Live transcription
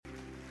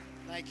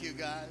Thank you,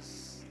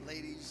 guys,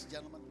 ladies,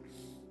 gentlemen.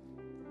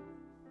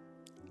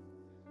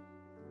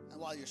 And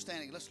while you're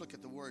standing, let's look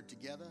at the word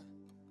together.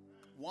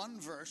 One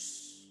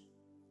verse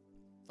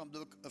from the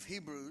book of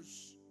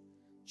Hebrews,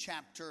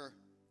 chapter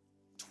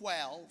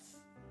 12,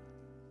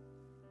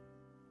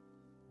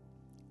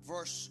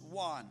 verse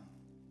 1.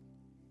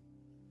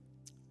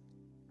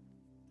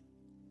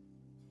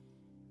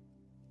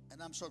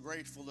 And I'm so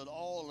grateful that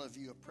all of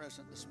you are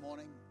present this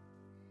morning.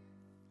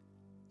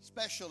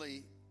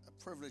 Especially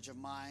a privilege of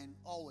mine,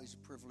 always a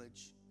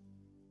privilege,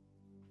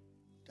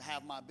 to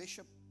have my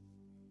bishop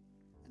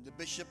and the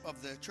bishop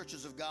of the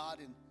Churches of God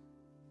in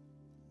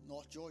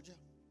North Georgia.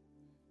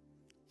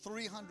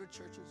 300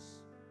 churches,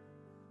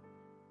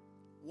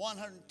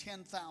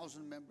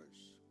 110,000 members.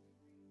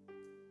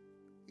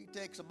 He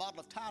takes a bottle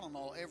of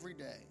Tylenol every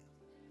day.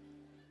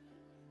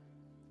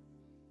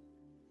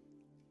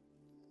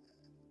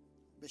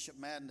 Bishop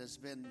Madden has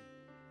been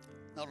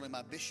not only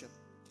my bishop,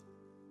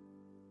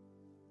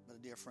 but a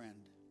dear friend.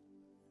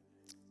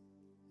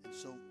 And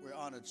so we're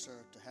honored, sir,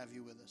 to have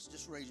you with us.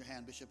 Just raise your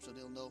hand, Bishop, so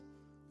they'll know.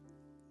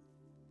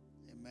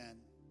 Amen.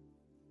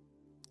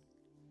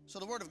 So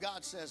the Word of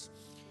God says,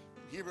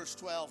 Hebrews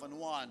 12 and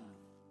 1,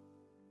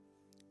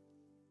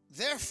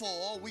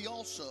 therefore we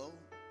also,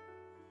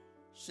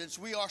 since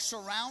we are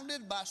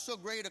surrounded by so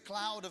great a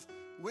cloud of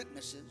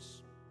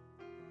witnesses,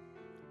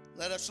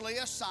 let us lay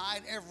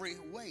aside every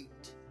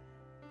weight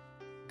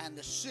and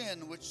the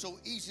sin which so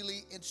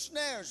easily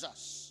ensnares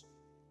us,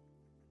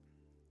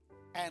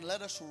 and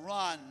let us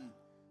run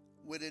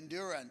with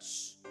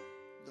endurance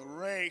the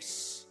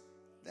race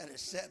that is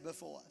set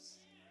before us.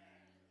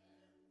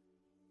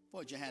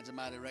 Point your hands in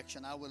my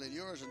direction. I will in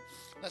yours. And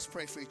let's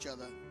pray for each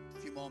other a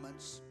few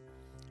moments.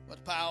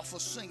 What powerful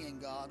singing,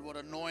 God. What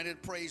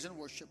anointed praise and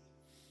worship.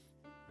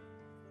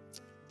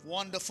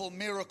 Wonderful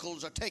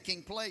miracles are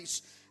taking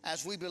place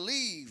as we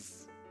believe.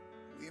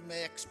 We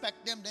may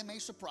expect them. They may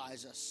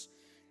surprise us.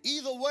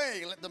 Either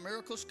way, let the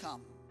miracles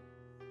come.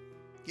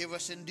 Give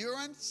us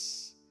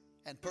endurance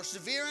and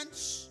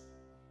perseverance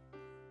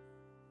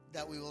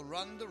that we will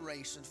run the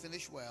race and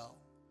finish well.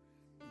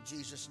 In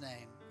Jesus'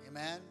 name,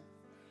 amen.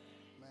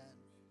 Amen.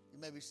 You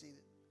may be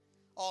seated.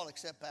 All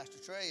except Pastor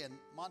Trey and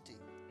Monty.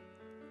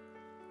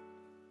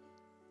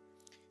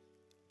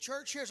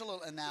 Church, here's a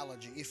little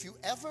analogy. If you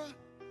ever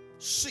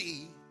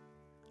see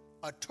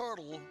a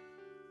turtle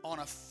on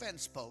a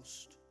fence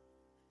post,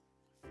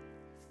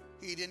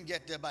 he didn't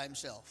get there by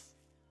himself.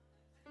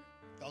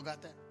 Y'all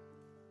got that?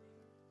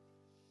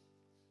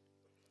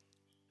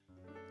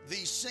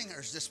 These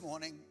singers this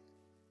morning,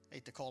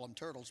 hate to call them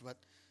turtles, but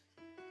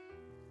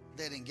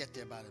they didn't get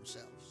there by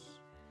themselves.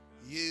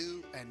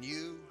 You and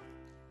your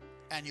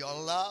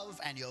love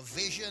and your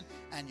vision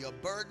and your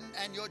burden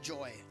and your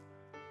joy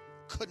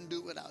couldn't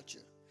do without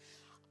you.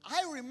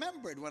 I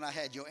remembered when I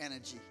had your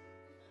energy.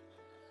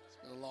 It's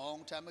been a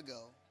long time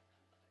ago.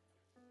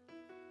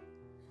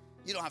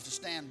 You don't have to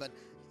stand, but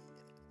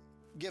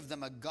give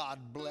them a God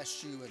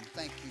bless you and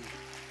thank you.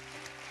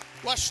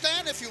 Well,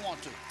 stand if you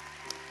want to.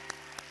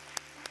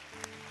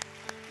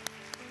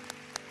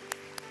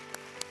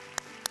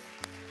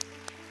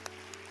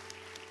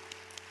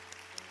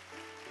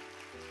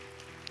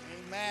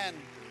 Amen.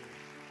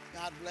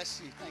 God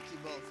bless you. Thank you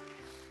both.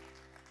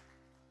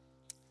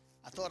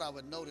 I thought I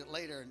would note it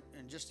later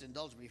and just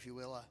indulge me, if you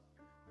will,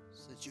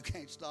 since you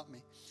can't stop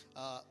me.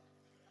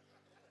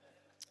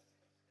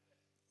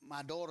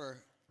 My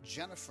daughter,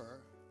 Jennifer,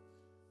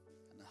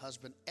 and the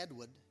husband,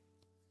 Edward,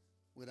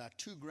 with our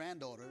two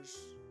granddaughters,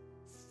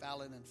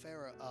 Fallon and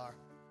Farah, are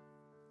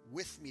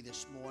with me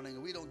this morning.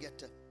 And we don't get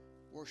to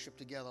worship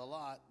together a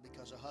lot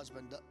because her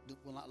husband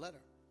will not let her.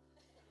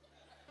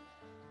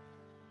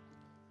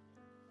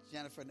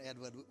 Jennifer and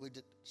Edward, we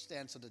just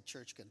stand so the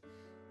church can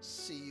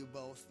see you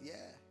both. Yeah.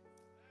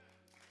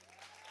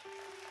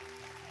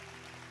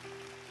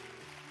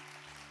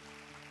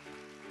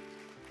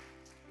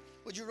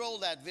 Would you roll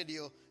that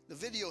video? The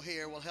video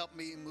here will help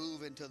me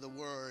move into the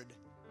Word.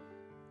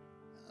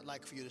 I'd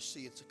like for you to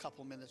see it's a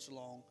couple minutes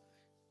long,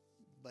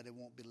 but it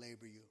won't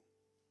belabor you.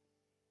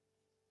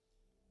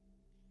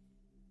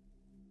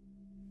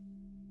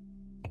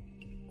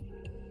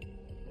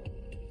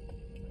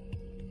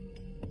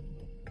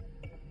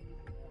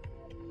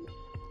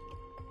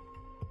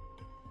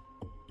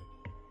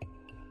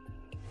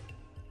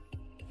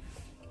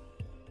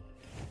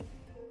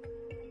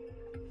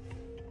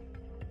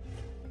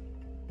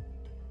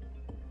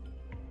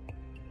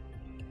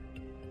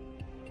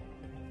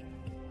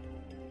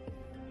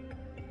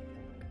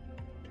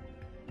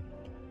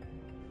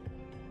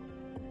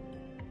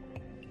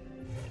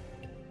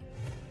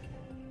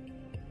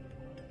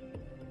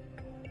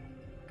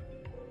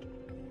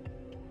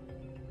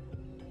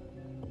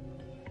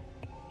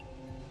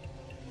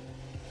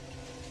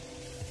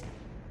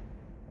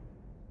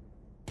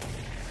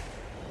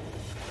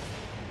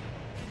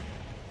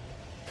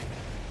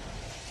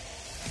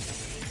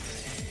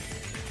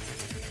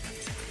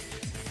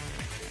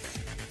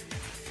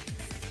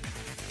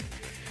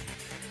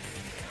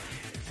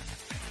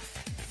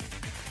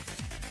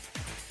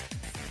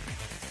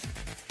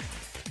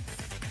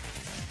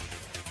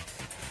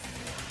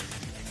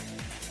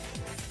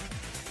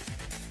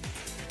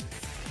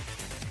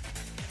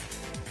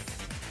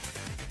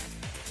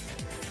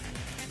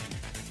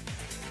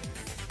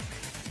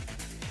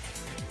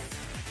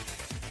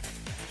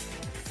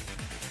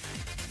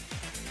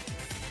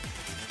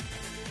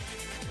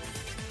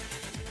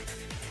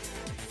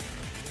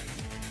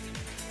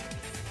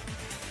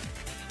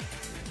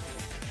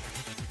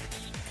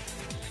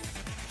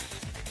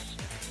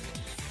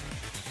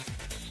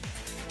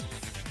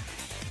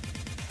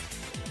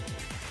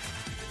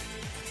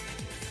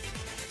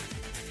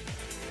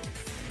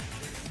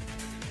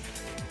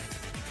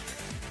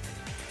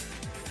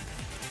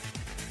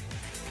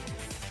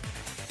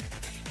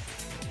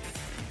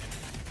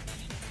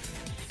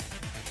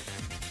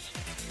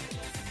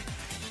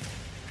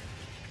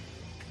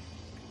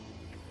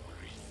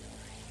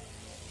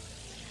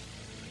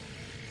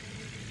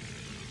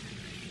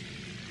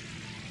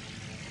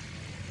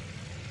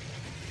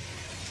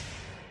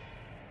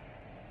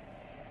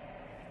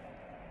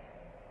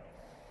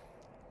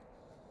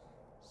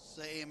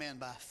 Say amen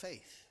by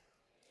faith.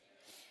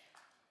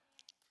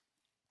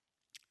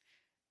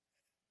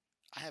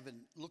 I have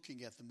been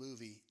looking at the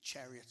movie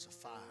Chariots of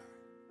Fire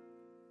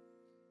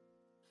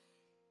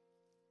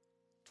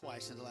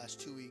twice in the last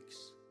 2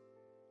 weeks.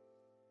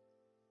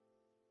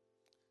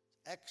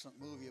 Excellent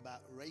movie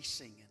about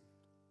racing and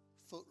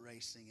foot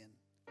racing and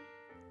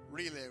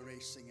relay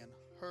racing and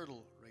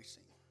hurdle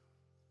racing.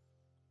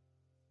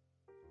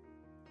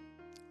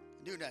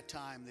 And during that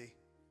time, the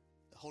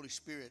Holy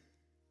Spirit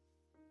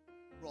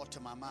brought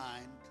to my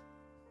mind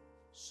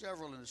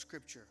several in the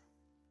scripture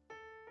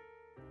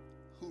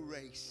who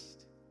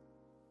raced.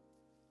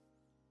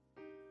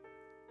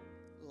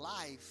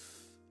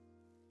 Life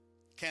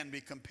can be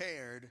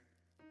compared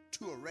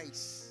to a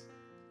race.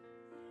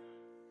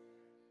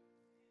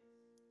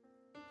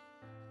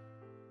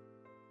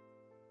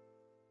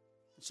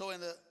 So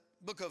in the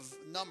book of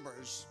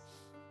Numbers,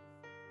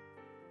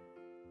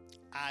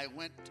 I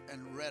went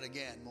and read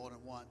again more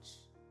than once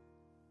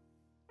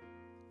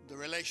the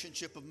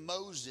relationship of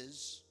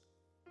Moses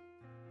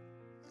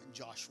and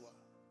Joshua.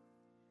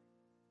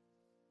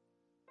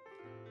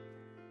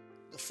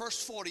 The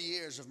first 40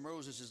 years of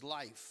Moses'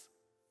 life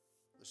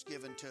was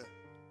given to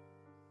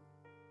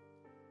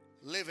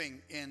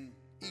living in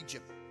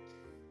Egypt,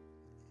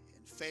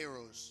 in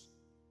Pharaoh's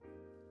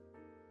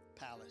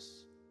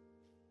palace.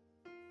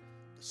 The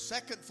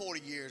second 40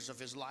 years of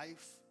his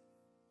life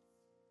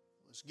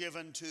was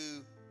given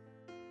to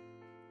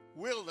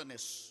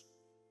wilderness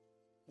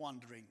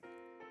wandering.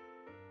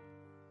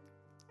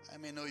 I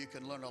may know you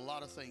can learn a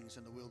lot of things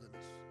in the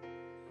wilderness.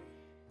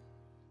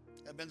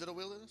 Have been to the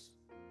wilderness?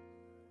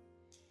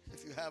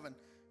 If you haven't,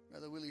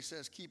 Brother Willie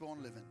says, keep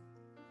on living.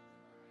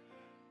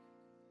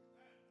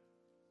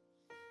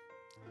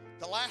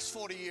 The last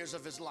 40 years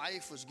of his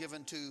life was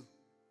given to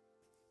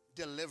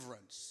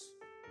deliverance.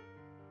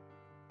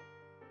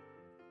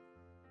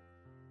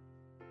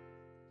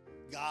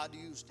 God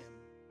used him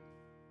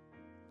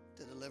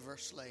to deliver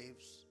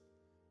slaves,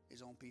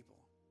 his own people.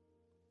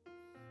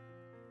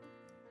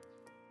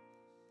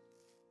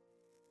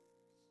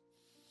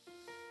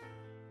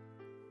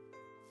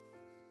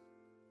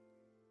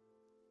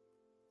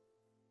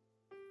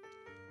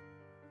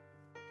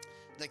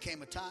 There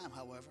came a time,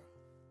 however,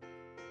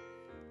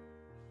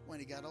 when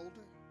he got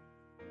older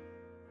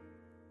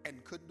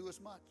and couldn't do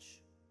as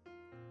much.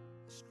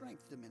 His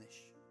strength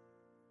diminished.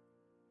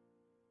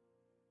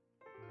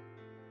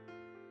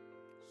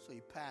 So he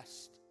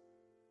passed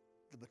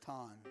the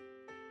baton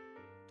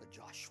to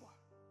Joshua.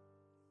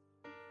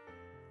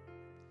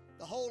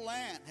 The whole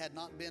land had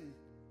not been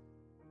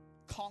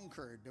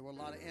conquered. There were a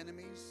lot of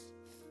enemies.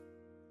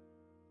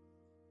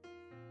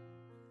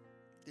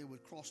 They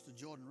would cross the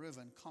Jordan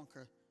River and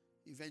conquer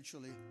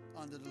eventually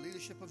under the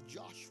leadership of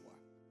Joshua.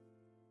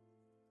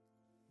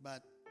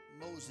 But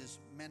Moses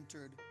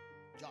mentored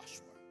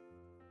Joshua.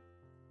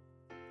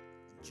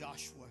 And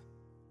Joshua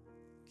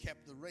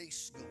kept the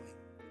race going.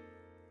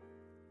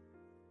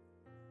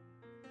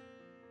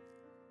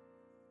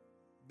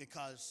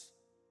 Because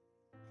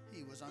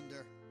he was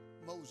under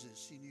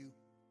Moses, he knew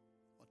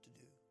what to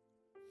do.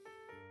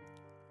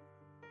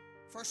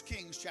 1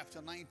 Kings chapter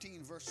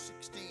 19, verse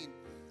 16.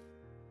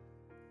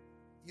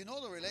 You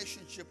know the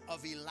relationship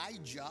of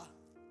Elijah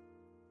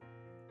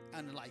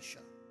and Elisha.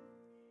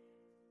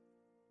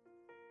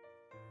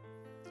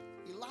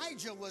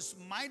 Elijah was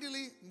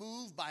mightily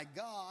moved by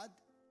God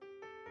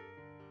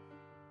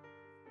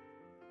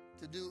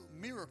to do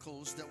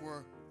miracles that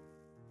were,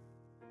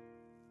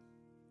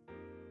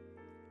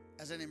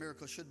 as any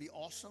miracle should be,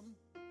 awesome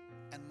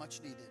and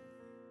much needed.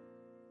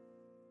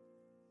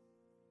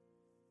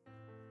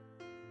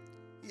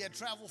 He had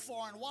traveled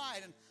far and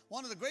wide, and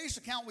one of the greatest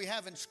accounts we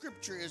have in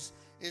Scripture is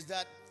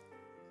that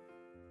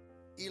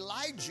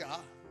Elijah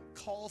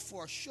called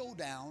for a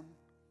showdown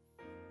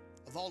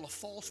of all the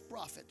false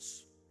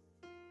prophets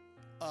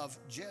of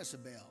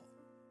Jezebel.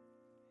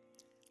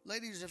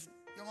 Ladies, if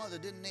your mother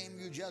didn't name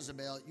you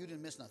Jezebel, you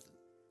didn't miss nothing.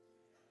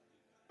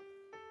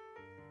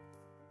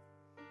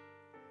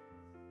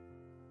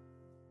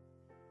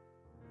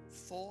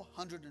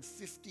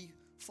 $450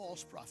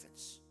 false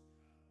prophets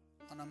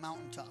on a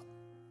mountaintop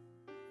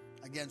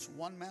against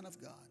one man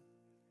of God.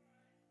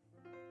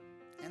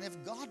 And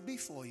if God be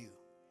for you,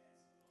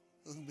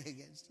 who can be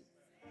against you?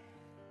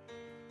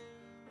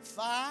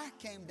 Fire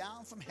came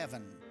down from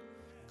heaven,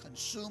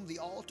 consumed the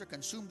altar,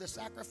 consumed the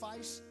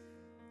sacrifice,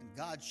 and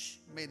God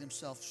made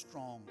himself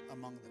strong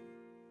among them.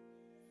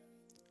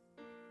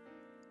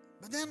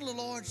 But then the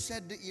Lord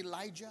said to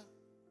Elijah,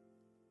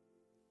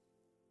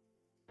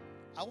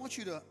 I want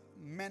you to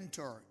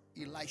mentor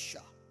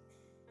Elisha.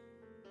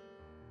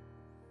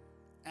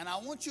 And I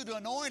want you to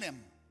anoint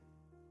him.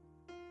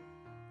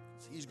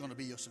 He's going to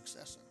be your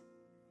successor.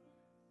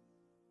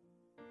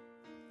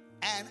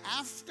 And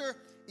after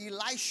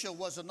Elisha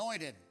was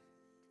anointed,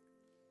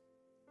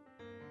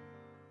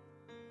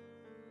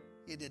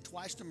 he did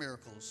twice the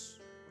miracles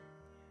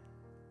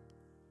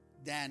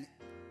than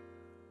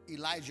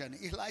Elijah. And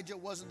Elijah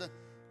wasn't a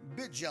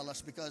bit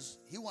jealous because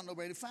he wasn't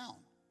nobody found.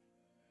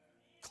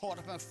 Caught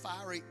up in a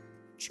fiery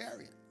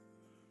chariot.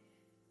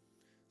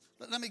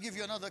 Let me give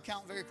you another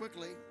account very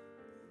quickly.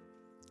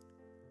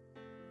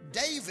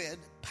 David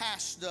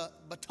passed the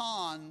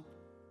baton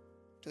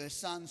to his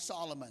son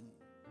Solomon.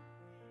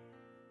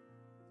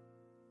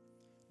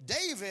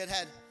 David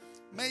had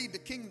made the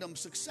kingdom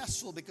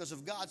successful because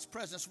of God's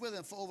presence with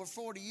him for over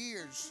 40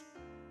 years.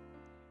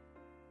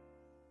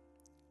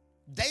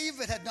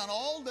 David had done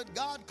all that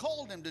God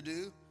called him to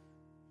do,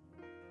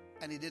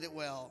 and he did it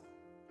well.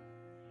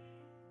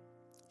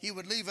 He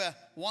would leave a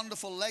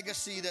wonderful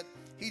legacy that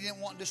he didn't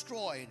want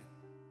destroyed.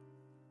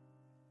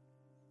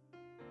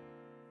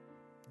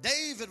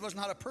 David was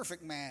not a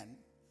perfect man.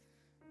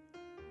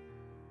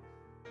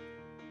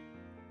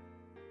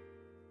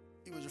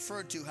 He was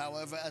referred to,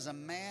 however, as a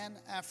man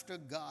after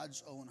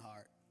God's own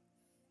heart.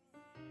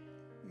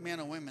 Men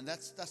and women,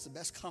 that's the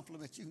best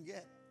compliment you can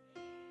get.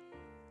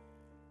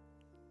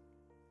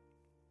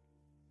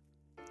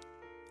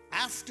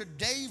 After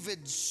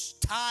David's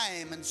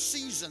time and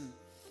season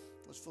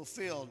was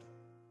fulfilled,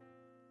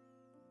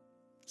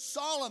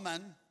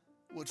 Solomon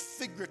would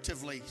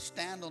figuratively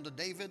stand on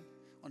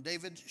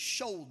David's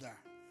shoulder.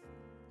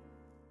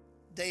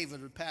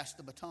 David would pass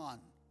the baton.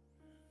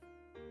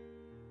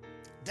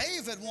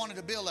 David wanted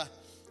to build a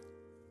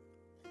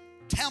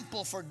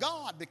temple for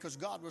God because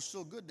God was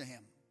so good to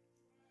him.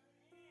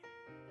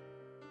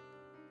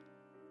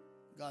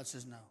 God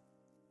says, no.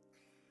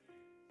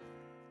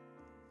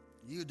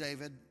 You,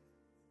 David,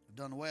 have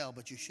done well,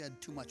 but you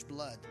shed too much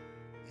blood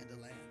in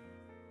the land.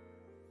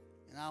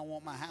 And I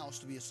want my house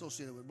to be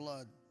associated with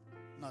blood,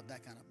 not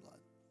that kind of blood.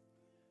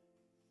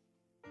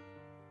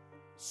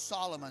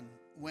 Solomon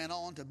went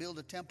on to build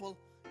a temple,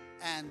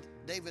 and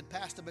David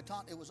passed the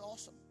baton. It was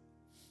awesome.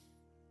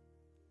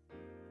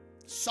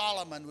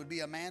 Solomon would be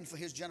a man for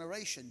his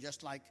generation,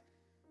 just like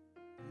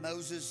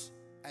Moses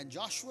and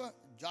Joshua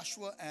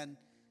and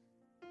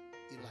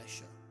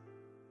Elisha.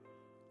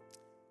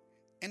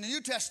 In the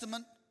New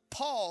Testament,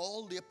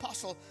 Paul, the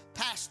apostle,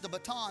 passed the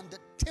baton to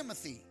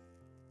Timothy.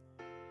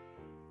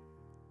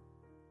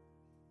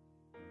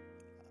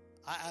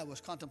 I was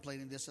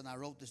contemplating this, and I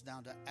wrote this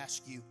down to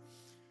ask you,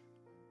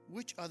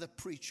 which other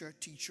preacher,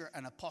 teacher,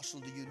 and apostle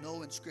do you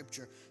know in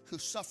Scripture who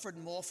suffered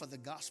more for the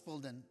gospel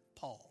than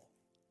Paul?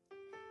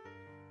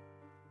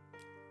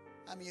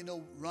 I mean, you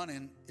know,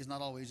 running is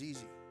not always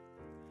easy.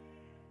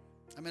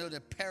 I mean, there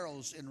are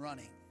perils in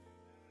running.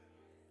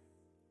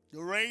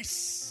 The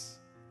race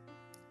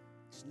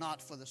is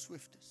not for the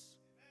swiftest,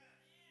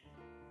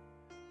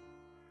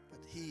 but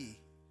he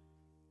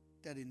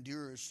that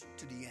endures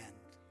to the end.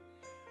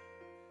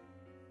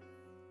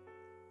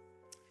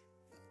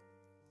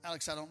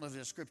 Alex, I don't know if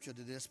there's scripture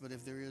to this, but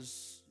if there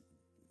is,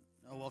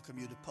 I welcome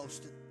you to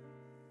post it.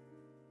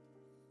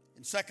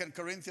 In 2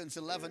 Corinthians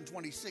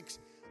 11:26,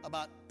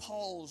 about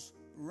Paul's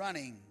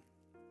running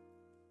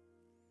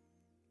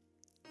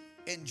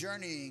and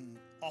journeying,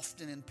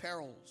 often in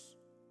perils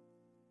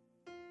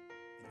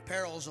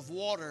of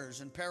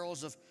waters, in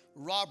perils of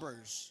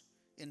robbers,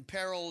 in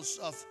perils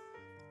of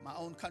my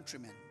own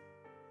countrymen,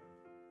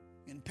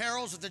 in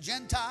perils of the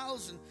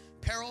Gentiles, in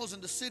perils in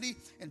the city,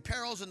 in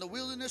perils in the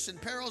wilderness, in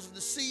perils of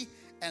the sea,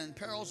 and in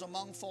perils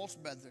among false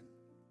brethren.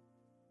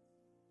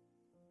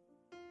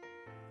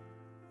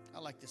 I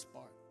like this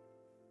part.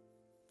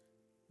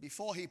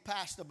 Before he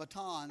passed the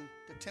baton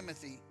to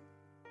Timothy,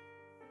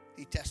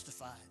 he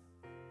testified.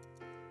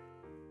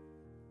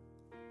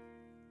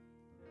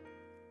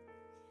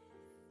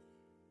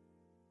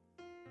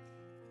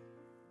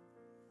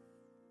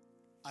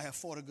 I have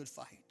fought a good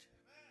fight.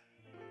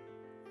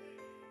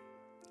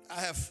 I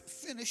have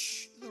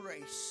finished the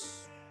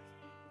race.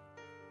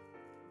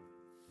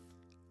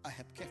 I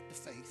have kept the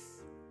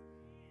faith.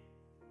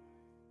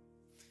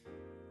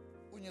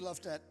 Wouldn't you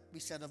love that be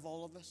said of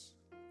all of us?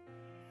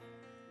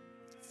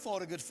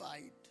 Fought a good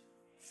fight.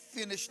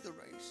 Finished the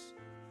race.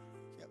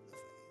 Kept the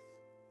faith.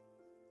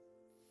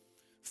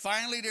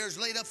 Finally, there's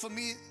laid up for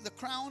me the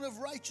crown of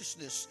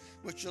righteousness,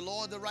 which the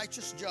Lord, the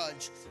righteous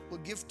judge, will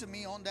give to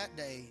me on that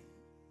day.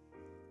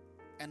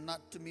 And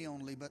not to me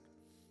only, but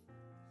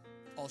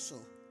also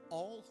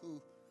all who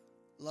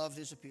love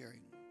his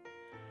appearing.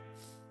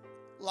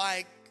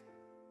 Like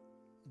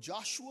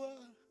Joshua,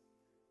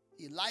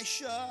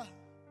 Elisha,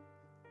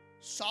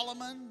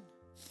 Solomon,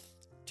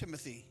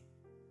 Timothy,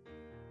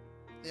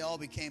 they all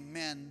became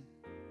men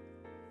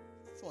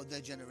for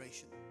their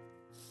generation.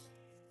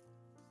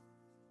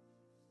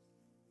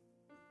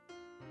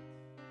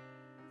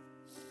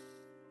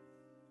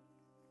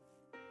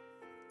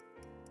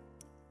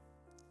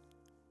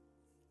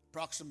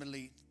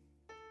 Approximately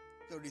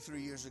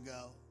 33 years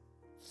ago,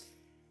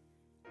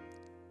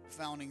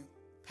 founding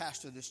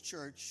pastor of this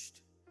church,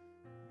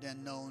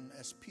 then known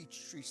as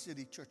Peachtree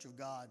City Church of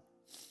God,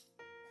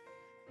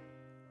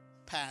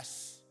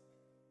 passed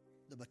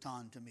the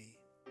baton to me.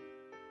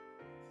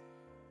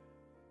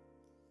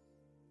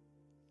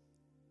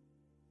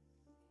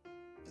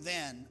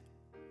 Then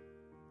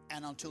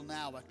and until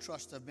now, I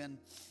trust I've been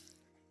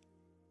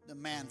the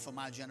man for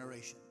my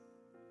generation.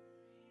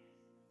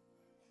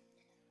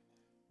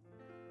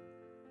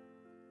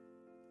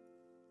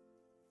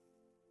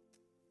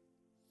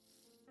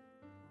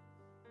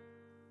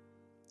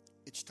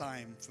 it's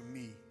time for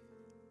me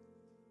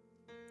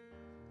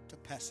to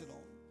pass it on.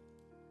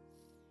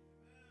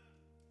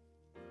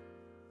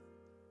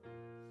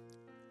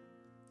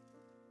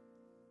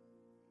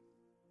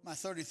 My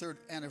 33rd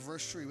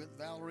anniversary with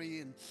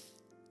Valerie, and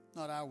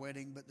not our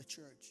wedding, but the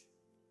church.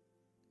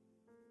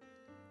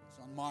 It's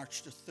on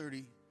March the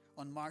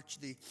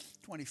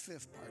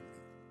 25th, pardon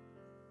me.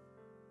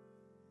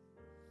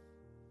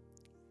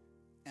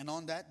 And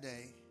on that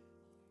day,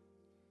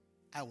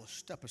 I will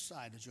step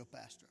aside as your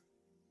pastor.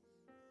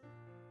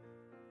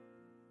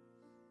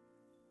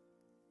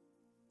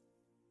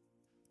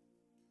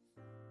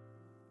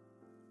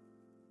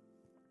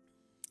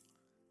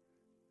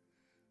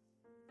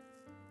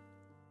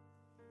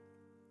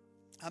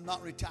 I'm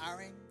not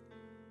retiring.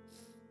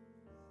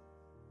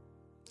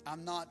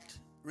 I'm not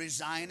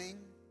resigning.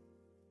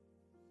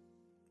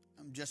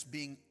 I'm just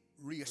being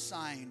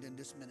reassigned in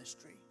this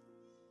ministry.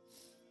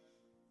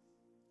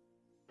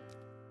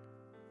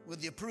 With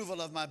the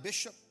approval of my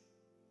bishop,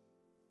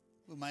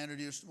 whom I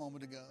introduced a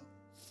moment ago,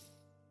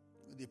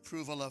 with the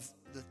approval of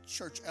the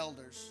church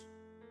elders,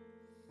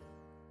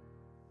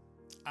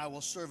 I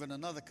will serve in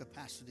another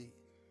capacity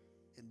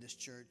in this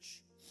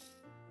church.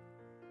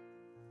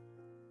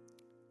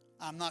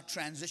 I'm not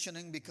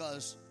transitioning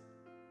because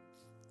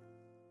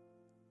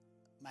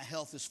my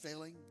health is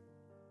failing.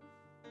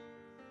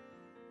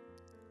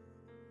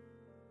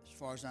 As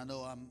far as I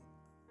know, I'm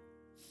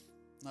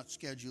not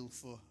scheduled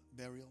for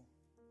burial.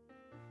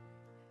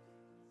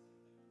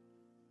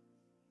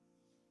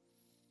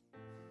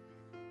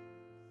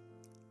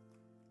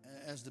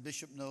 As the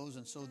bishop knows,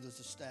 and so does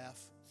the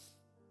staff,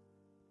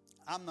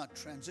 I'm not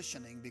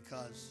transitioning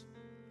because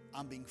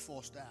I'm being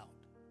forced out.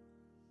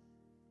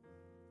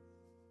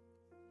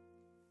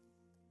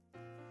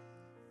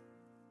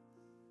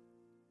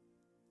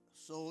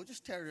 So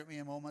just tarry with me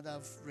a moment.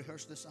 I've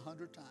rehearsed this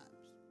 100 times.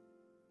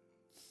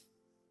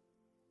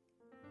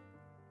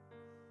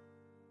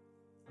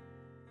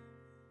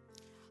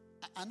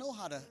 I know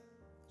how to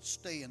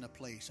stay in a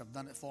place. I've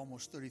done it for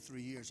almost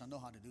 33 years. I know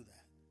how to do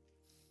that.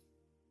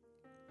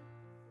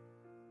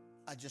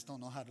 I just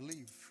don't know how to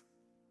leave,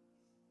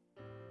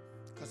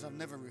 because I've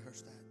never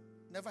rehearsed that.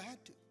 Never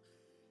had to.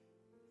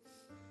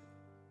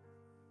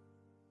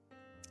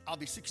 I'll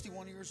be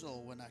 61 years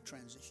old when I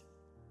transition.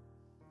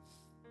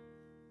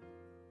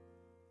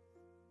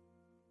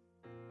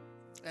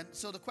 And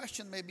so the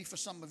question may be for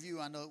some of you,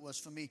 I know it was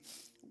for me,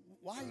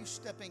 why are you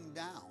stepping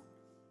down?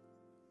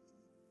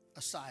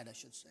 Aside, I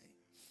should say.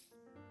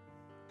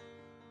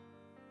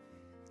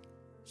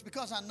 It's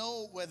because I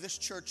know where this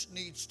church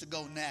needs to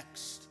go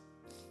next.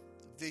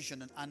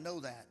 Vision, and I know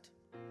that.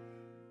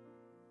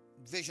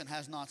 Vision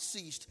has not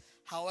ceased.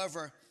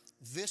 However,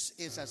 this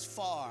is as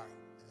far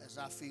as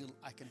I feel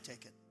I can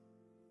take it.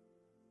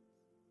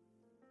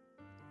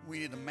 We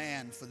need a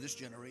man for this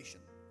generation.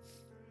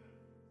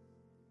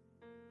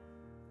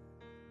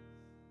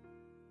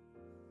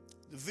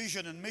 The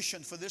vision and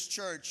mission for this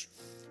church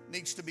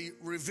needs to be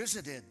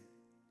revisited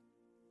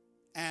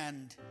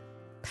and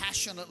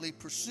passionately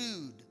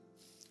pursued.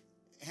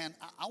 And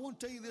I want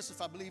to tell you this,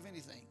 if I believe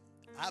anything,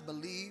 I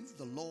believe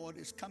the Lord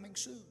is coming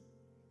soon.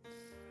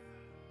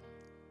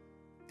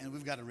 And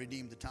we've got to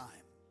redeem the time.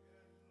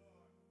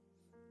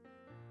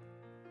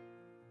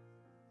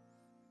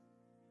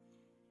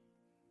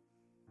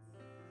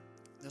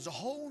 There's a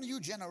whole new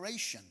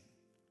generation.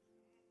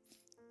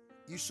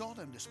 You saw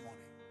them this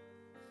morning.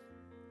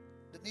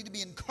 That need to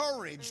be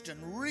encouraged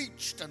and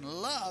reached and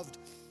loved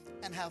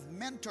and have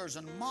mentors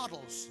and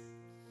models.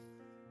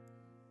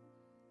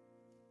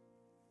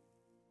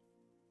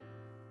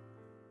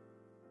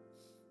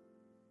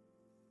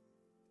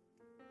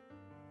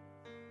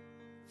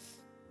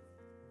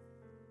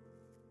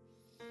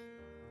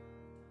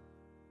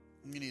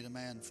 You need a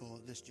man for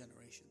this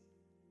generation.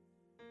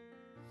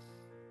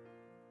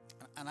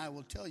 And I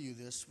will tell you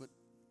this with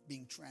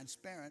being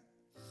transparent.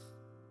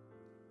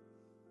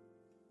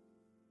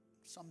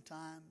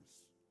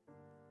 Sometimes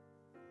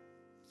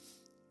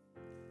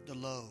the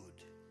load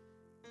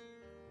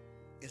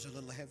is a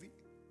little heavy.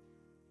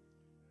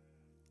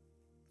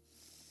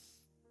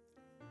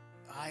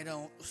 I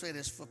don't say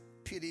this for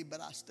pity, but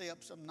I stay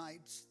up some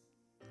nights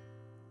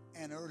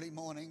and early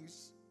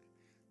mornings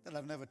that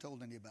I've never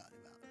told anybody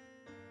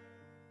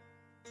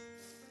about.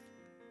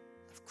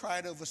 I've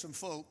cried over some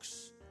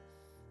folks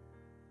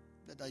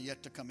that are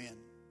yet to come in.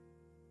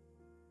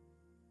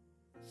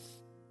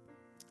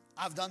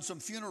 I've done some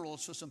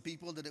funerals for some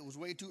people that it was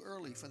way too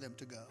early for them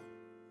to go.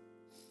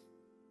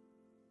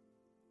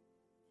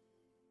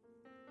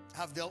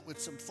 I've dealt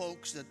with some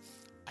folks that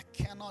I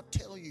cannot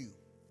tell you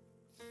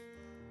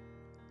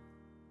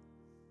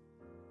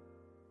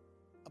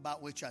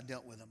about which I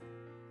dealt with them.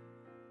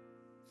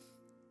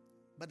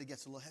 But it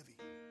gets a little heavy.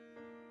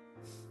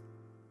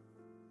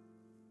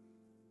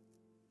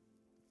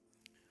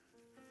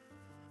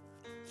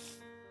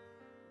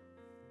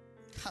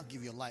 I'll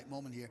give you a light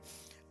moment here.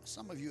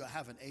 Some of you, I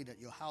haven't ate at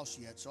your house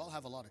yet, so I'll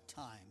have a lot of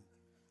time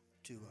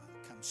to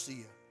come see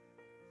you.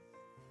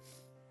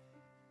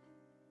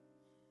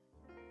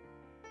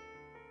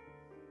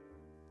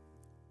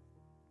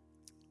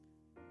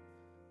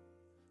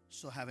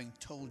 So having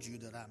told you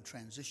that I'm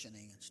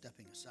transitioning and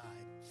stepping aside,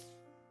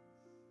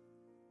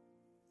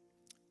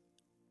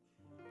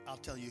 I'll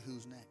tell you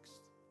who's next.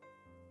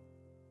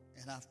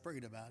 And I've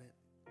prayed about it.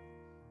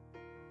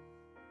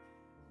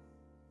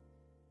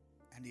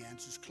 And the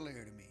answer's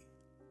clear to me.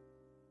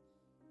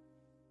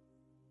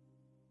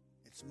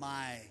 It's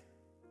my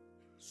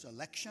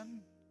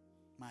selection,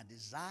 my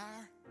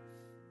desire,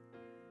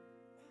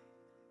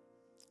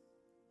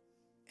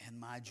 and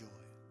my joy.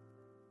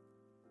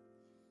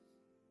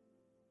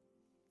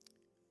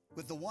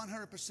 With the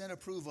 100%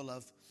 approval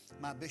of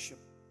my bishop,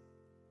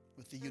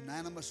 with the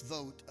unanimous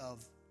vote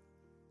of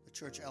the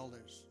church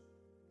elders,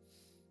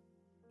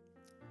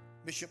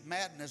 Bishop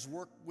Madden has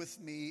worked with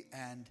me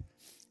and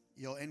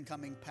your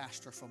incoming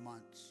pastor for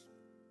months.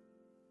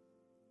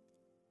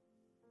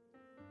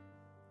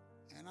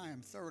 And I am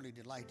thoroughly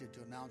delighted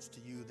to announce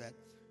to you that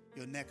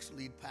your next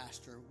lead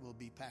pastor will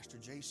be Pastor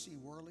J.C.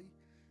 Worley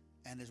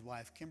and his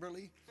wife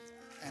Kimberly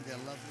and their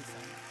lovely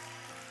family.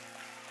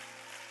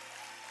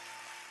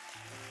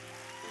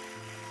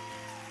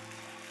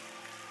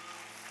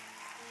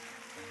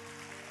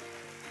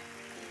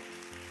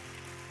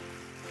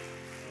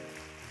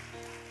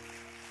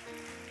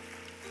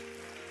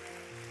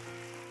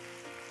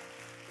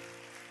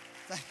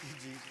 Thank you,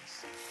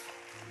 Jesus.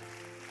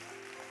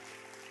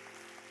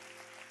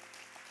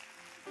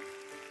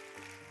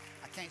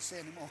 I can't say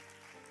anymore.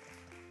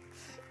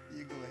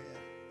 You go ahead.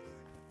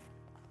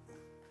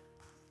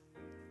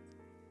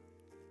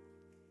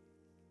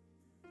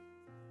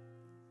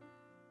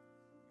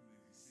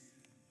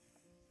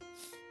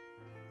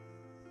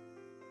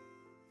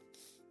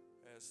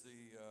 As the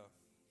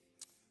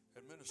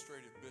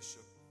administrative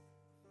bishop,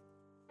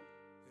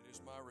 it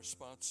is my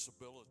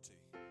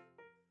responsibility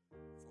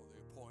for the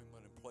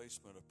appointment and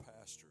placement of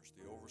pastors,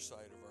 the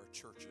oversight of our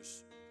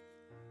churches.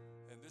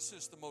 And this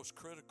is the most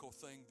critical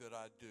thing that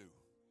I do.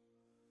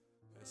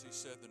 As he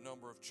said, the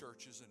number of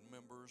churches and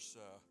members,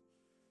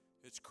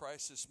 it's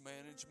crisis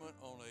management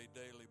on a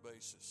daily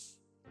basis.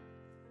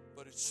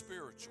 But it's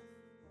spiritual.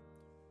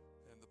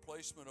 And the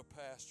placement of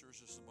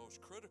pastors is the most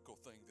critical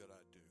thing that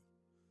I do,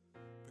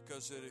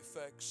 because it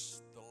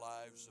affects the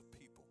lives of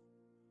people.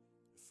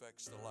 It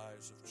affects the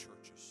lives of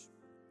churches.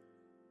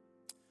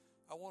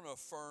 I want to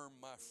affirm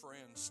my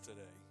friends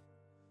today,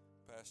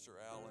 Pastor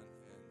Allan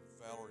and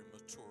Valerie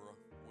Matura.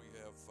 We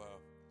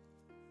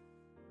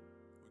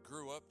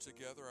grew up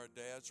together. Our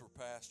dads were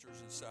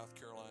pastors in South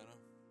Carolina.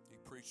 He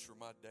preached for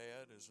my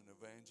dad as an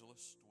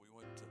evangelist. We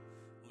went to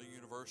Lee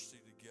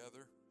University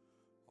together,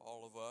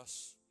 all of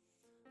us.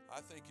 I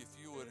think if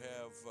you would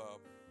have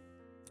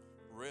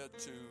read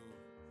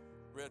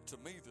to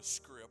me the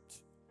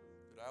script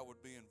that I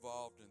would be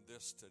involved in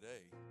this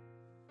today,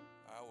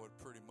 I would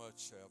pretty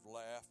much have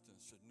laughed and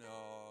said,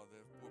 no,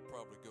 we'll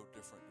probably go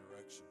different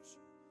directions.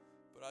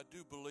 But I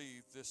do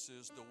believe this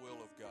is the will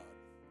of God.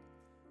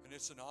 And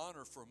it's an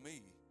honor for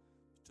me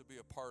to be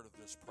a part of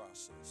this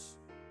process.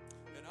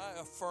 And I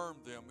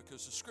affirm them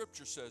because the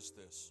scripture says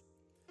this: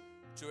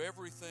 to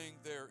everything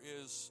there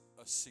is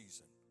a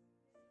season.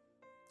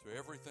 To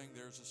everything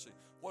there's a season.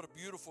 What a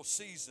beautiful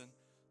season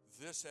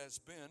this has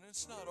been.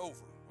 It's not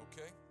over,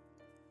 okay?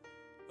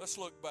 Let's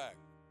look back.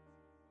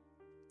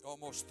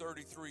 Almost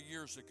 33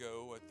 years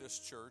ago at this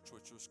church,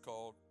 which was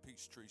called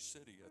Peachtree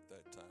City at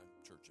that time,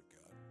 Church of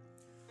God.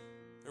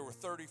 There were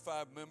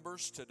 35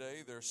 members.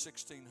 Today, there are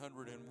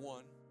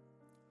 1,601.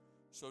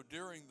 So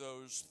during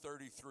those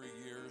 33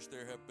 years,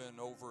 there have been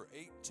over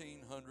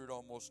 1,800,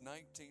 almost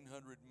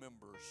 1,900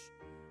 members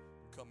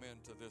come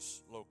into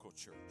this local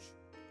church.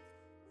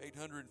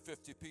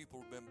 850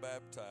 people have been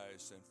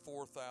baptized, and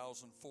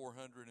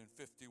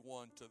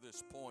 4,451 to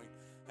this point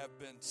have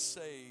been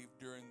saved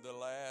during the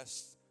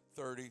last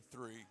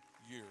 33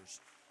 years.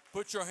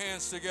 Put your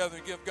hands together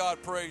and give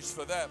God praise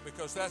for that,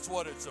 because that's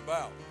what it's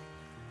about.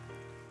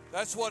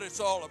 That's what it's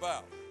all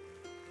about.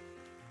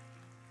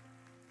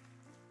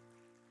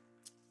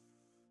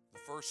 The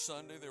first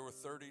Sunday, there were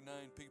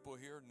 39 people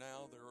here.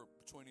 Now there are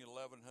between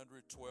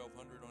 1,100,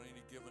 1,200 on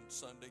any given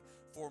Sunday.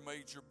 4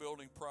 major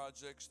building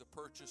projects, the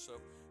purchase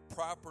of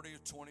property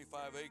of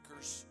 25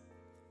 acres.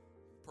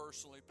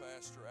 Personally,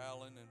 Pastor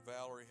Allan and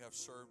Valerie have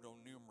served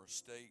on numerous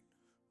state,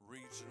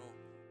 regional,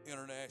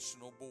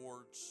 international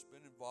boards,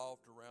 been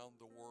involved around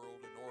the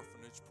world in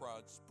orphanage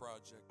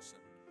projects.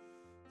 And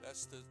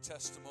that's the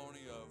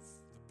testimony of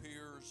the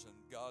peers and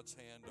God's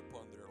hand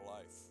upon their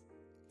life.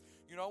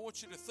 You know, I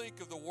want you to think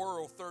of the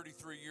world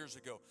 33 years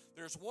ago.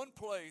 There's one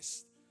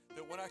place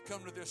that when I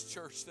come to this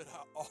church that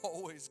I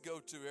always go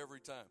to every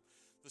time.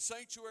 The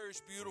sanctuary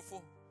is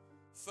beautiful.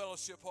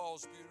 Fellowship hall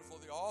is beautiful.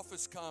 The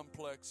office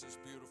complex is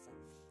beautiful.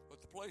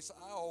 But the place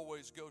I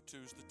always go to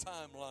is the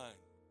timeline.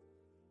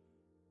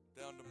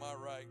 Down to my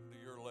right and to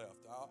your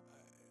left. I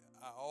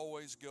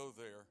always go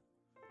there.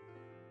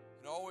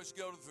 And I always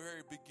go to the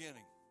very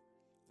beginning.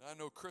 I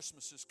know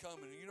Christmas is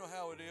coming. You know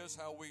how it is,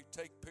 how we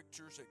take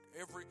pictures at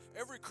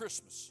every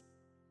Christmas.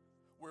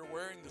 We're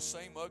wearing the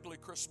same ugly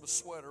Christmas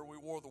sweater we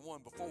wore the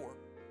one before.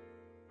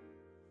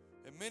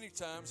 And many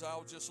times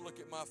I'll just look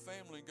at my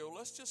family and go,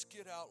 let's just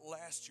get out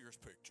last year's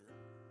picture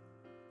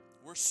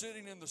We're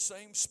sitting in the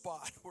same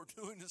spot. We're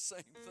doing the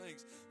same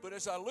things. But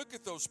as I look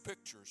at those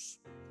pictures,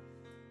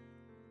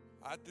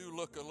 I do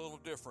look a little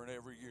different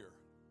every year.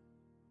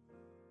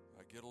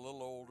 I get a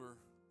little older,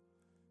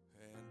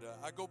 and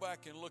I go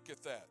back and look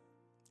at that.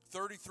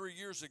 33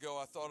 years ago,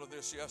 I thought of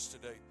this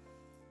yesterday.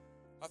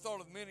 I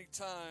thought of many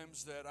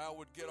times that I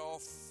would get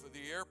off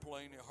the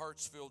airplane at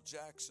Hartsfield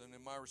Jackson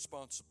and my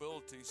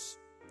responsibilities,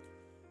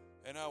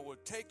 and I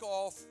would take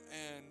off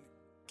and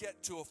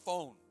get to a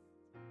phone.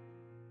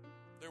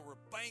 There were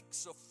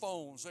banks of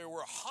phones. There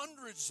were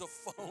hundreds of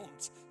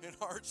phones in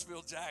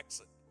Hartsfield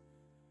Jackson.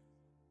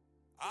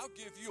 I'll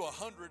give you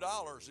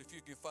 $100 if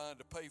you can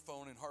find a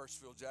payphone in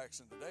Hartsfield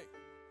Jackson today.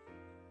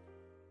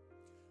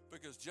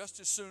 Because just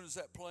as soon as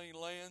that plane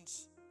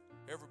lands,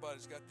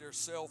 everybody's got their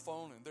cell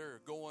phone and they're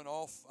going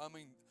off. I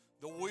mean,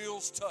 the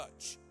wheels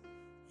touch.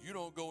 You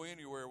don't go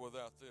anywhere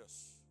without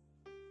this.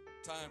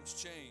 Times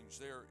change.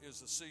 There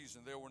is a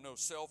season. There were no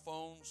cell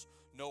phones,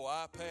 no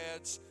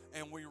iPads,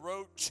 and we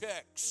wrote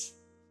checks.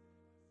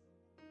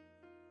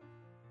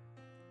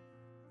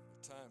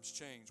 The times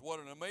change. What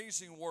an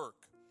amazing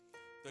work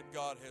that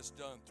God has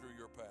done through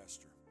your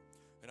pastor.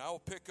 And I'll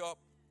pick up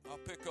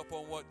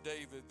on what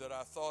David that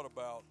I thought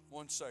about.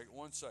 One second,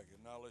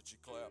 and I'll let you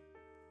clap.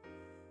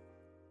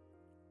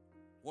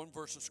 One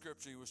verse of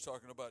scripture he was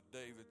talking about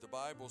David. The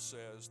Bible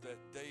says that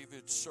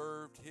David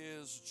served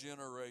his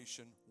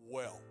generation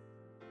well.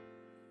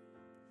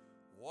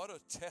 What a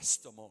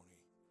testimony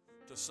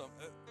to some.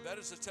 That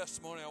is a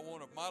testimony I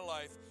want of my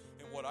life,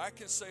 and what I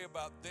can say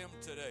about them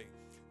today.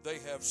 They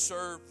have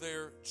served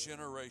their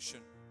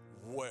generation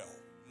well.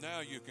 Now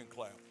you can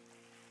clap.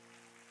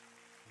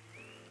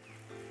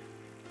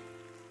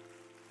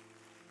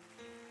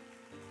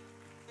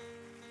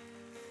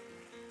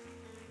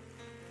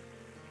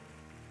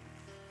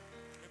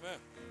 Amen.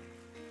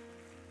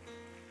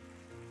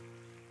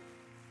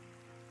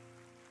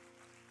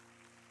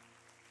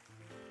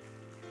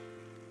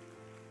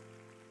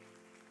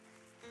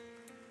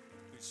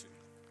 Be seated.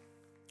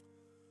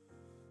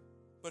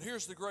 But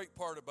here's the great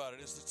part about it.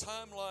 Is the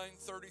timeline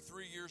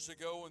 33 years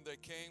ago when they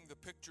came, the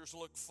pictures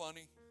looked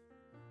funny.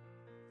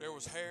 There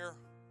was hair.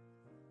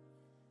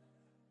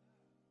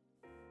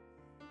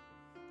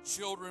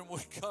 Children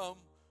would come.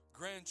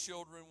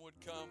 Grandchildren would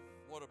come.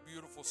 What a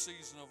beautiful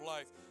season of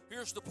life.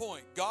 Here's the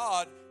point.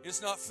 God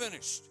is not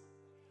finished.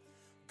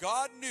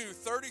 God knew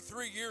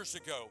 33 years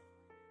ago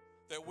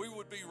that we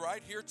would be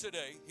right here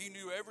today. He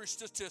knew every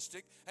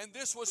statistic, and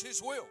this was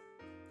His will.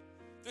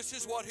 This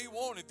is what He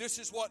wanted. This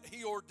is what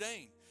He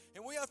ordained.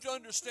 And we have to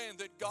understand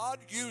that God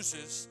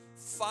uses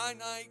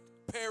finite,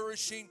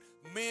 perishing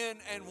men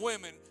and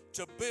women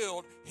to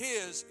build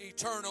His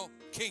eternal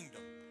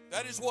kingdom.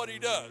 That is what He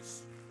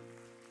does.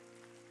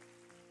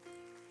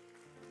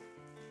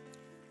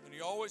 And He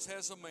always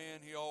has a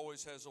man, He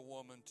always has a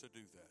woman to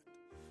do that.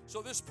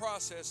 So this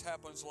process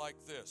happens like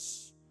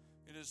this.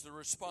 It is the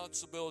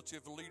responsibility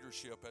of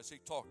leadership, as he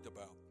talked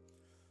about.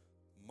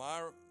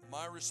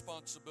 My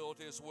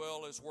responsibility, as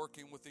well as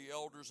working with the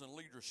elders and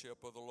leadership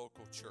of the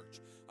local church.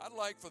 I'd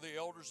like for the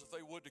elders, if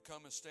they would, to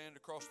come and stand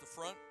across the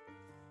front.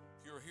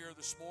 If you're here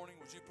this morning,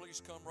 would you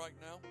please come right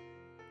now?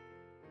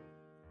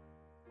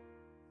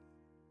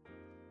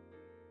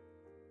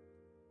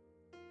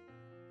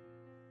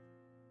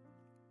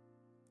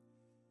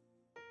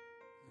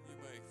 And you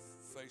may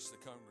face the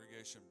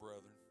congregation,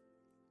 brethren.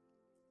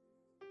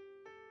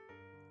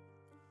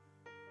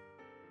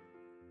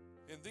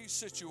 In these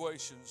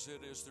situations,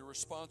 it is the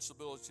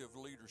responsibility of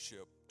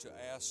leadership to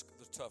ask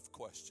the tough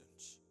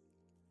questions,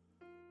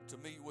 to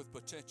meet with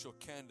potential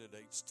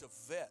candidates, to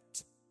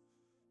vet,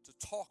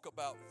 to talk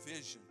about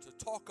vision, to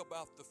talk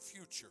about the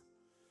future.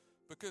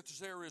 Because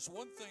there is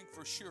one thing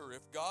for sure,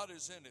 if God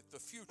is in it, the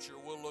future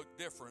will look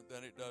different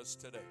than it does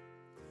today.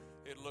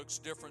 It looks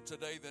different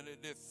today than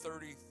it did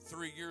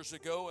 33 years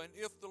ago. And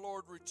if the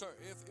Lord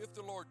if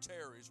the Lord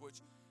tarries,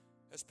 which,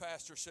 as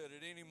Pastor said,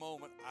 at any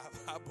moment,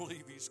 I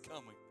believe He's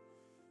coming.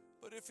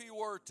 But if He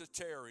were to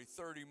tarry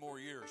 30 more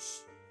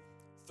years,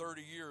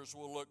 30 years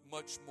will look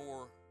much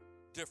more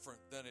different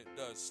than it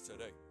does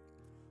today.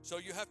 So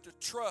you have to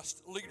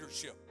trust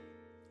leadership.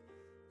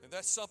 And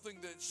that's something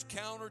that's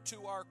counter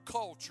to our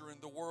culture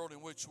in the world in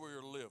which we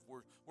live.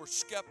 We're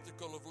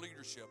skeptical of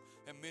leadership.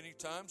 And many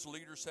times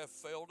leaders have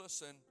failed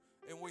us,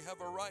 and we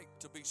have a right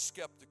to be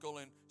skeptical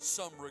in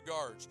some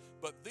regards.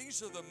 But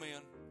these are the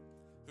men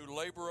who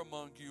labor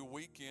among you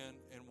week in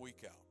and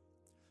week out.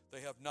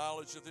 They have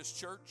knowledge of this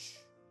church.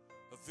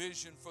 A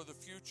vision for the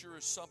future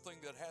is something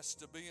that has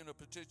to be in a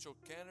potential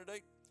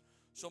candidate.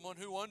 Someone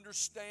who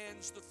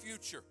understands the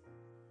future.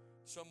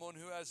 Someone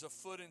who has a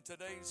foot in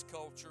today's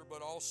culture,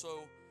 but also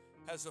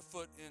has a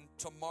foot in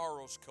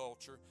tomorrow's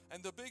culture.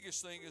 And the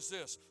biggest thing is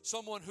this: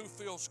 someone who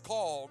feels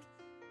called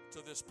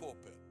to this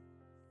pulpit.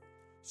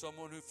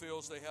 Someone who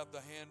feels they have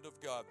the hand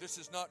of God. This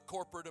is not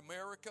corporate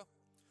America.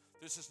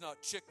 This is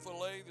not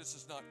Chick-fil-A. This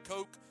is not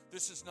Coke.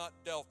 This is not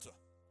Delta.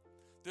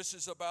 This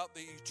is about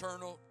the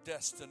eternal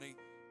destiny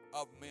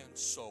of men's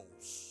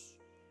souls.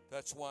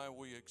 That's why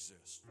we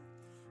exist.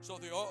 So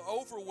the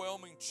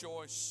overwhelming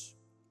choice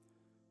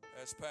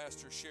as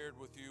Pastor shared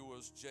with you,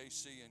 was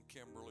J.C. and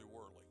Kimberly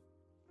Worley.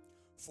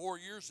 4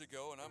 years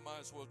ago, and I might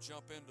as well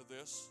jump into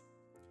this,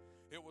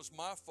 it was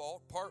my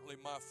fault, partly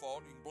my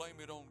fault. You can blame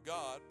it on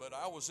God, but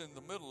I was in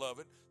the middle of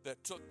it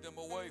that took them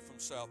away from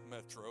South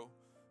Metro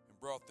and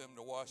brought them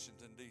to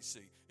Washington, D.C.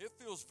 It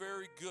feels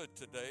very good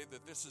today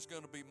that this is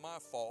going to be my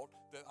fault,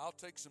 that I'll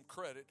take some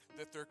credit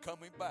that they're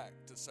coming back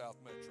to South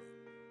Metro.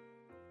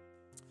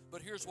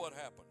 But here's what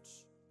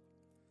happens.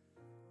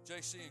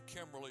 J.C. and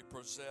Kimberly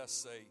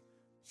possess a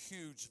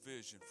huge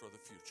vision for the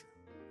future.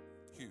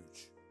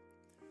 Huge.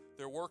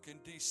 Their work in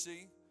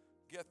D.C.,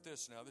 get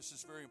this now, this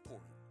is very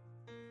important.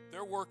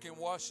 Their work in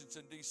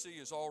Washington, D.C.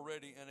 is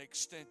already an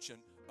extension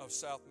of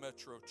South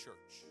Metro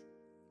Church.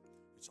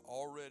 It's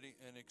already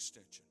an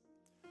extension.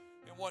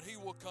 And what he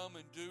will come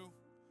and do,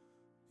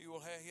 he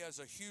has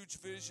a huge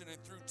vision,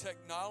 and through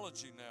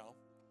technology now,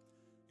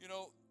 you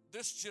know,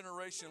 this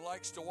generation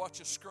likes to watch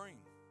a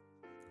screen.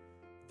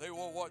 They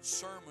will watch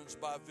sermons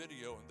by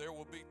video, and there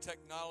will be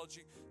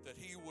technology that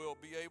he will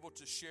be able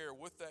to share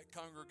with that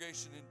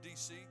congregation in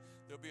D.C.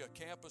 There'll be a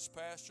campus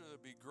pastor.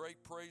 There'll be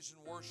great praise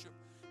and worship,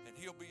 and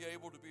he'll be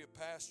able to be a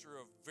pastor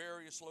of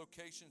various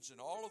locations. And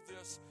all of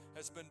this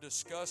has been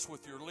discussed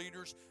with your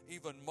leaders,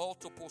 even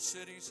multiple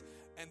cities.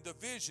 And the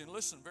vision,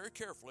 listen very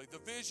carefully, the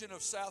vision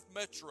of South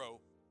Metro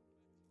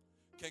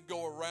can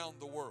go around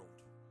the world.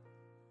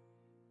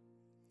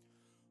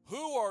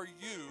 Who are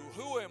you,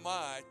 who am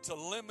I to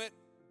limit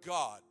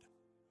God?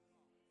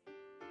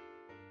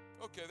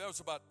 Okay, that was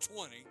about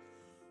 20.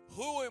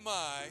 Who am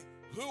I,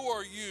 who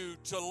are you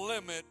to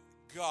limit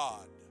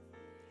God?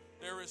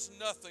 There is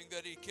nothing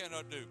that he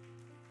cannot do.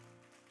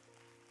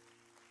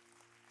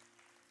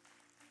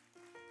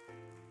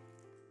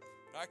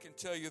 I can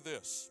tell you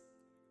this.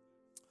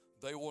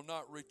 They will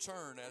not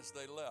return as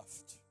they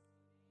left.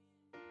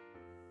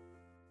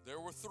 There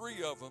were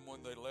 3 of them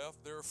when they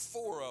left. There are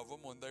 4 of them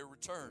when they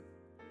returned.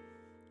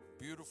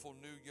 Beautiful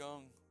new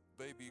young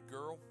baby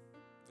girl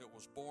that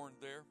was born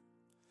there.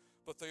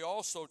 But they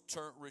also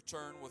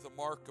returned with a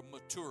mark of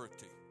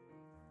maturity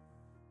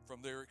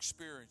from their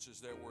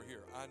experiences that were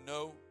here. I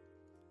know.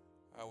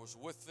 I was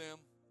with them.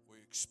 We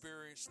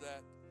experienced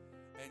that.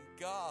 And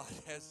God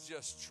has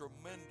just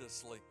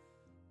tremendously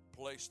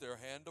placed their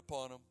hand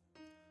upon them.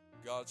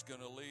 God's going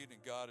to lead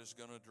and God is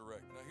going to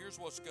direct. Now here's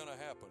what's going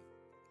to happen.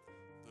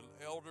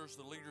 The elders,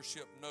 the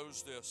leadership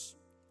knows this.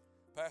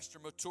 Pastor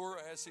Matura,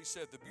 as he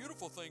said, the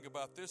beautiful thing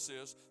about this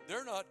is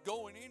they're not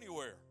going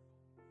anywhere.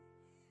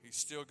 He's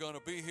still going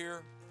to be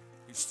here.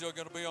 He's still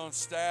going to be on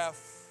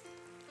staff.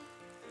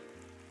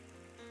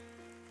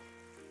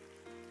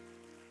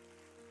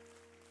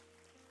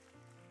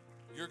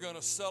 You're going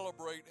to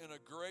celebrate in a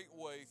great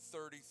way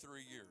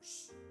 33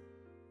 years.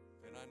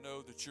 And I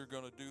know that you're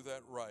going to do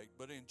that right.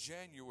 But in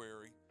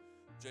January,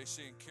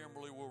 J.C. and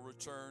Kimberly will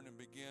return and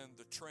begin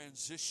the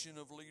transition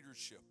of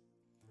leadership.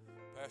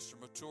 Pastor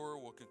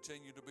Matura will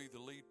continue to be the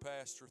lead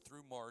pastor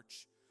through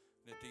March.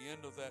 And at the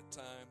end of that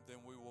time, then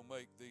we will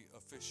make the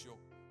official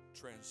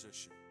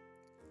transition.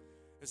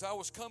 As I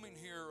was coming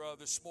here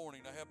this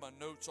morning, I had my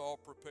notes all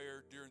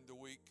prepared during the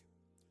week.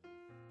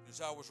 As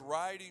I was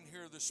riding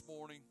here this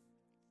morning,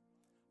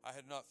 I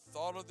had not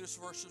thought of this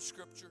verse of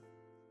Scripture.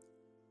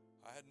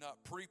 I had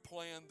not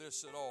pre-planned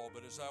this at all,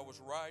 but as I was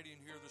riding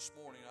here this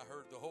morning, I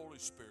heard the Holy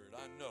Spirit.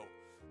 I know.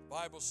 The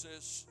Bible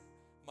says,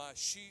 my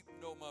sheep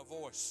know my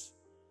voice.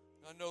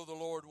 I know the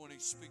Lord when he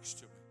speaks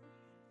to me.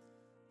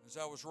 As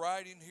I was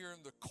riding here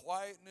in the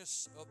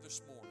quietness of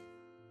this morning,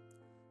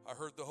 I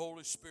heard the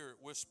Holy Spirit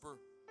whisper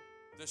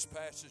this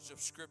passage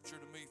of Scripture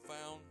to me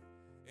found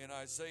in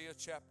Isaiah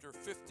chapter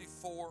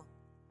 54,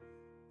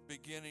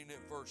 beginning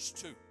at verse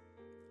 2.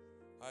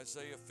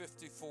 Isaiah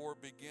 54,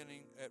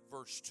 beginning at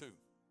verse 2.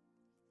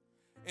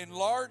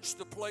 Enlarge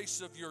the place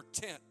of your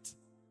tent,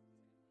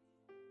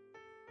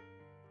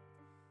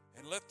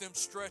 and let them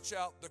stretch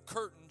out the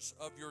curtains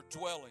of your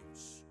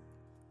dwellings.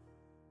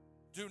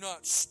 Do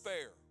not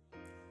spare.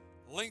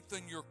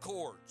 Lengthen your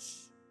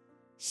cords.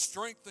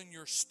 Strengthen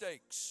your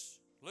stakes.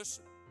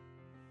 Listen.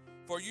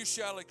 For you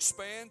shall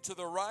expand to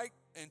the right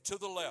and to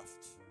the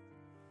left,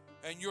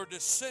 and your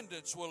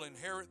descendants will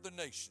inherit the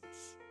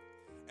nations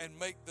and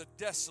make the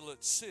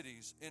desolate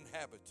cities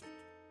inhabited.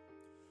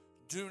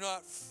 Do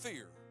not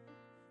fear,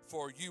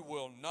 for you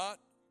will not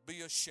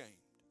be ashamed,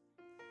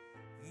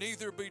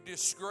 neither be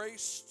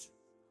disgraced,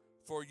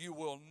 for you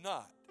will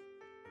not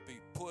be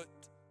put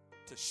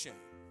to shame.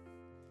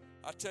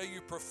 I tell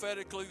you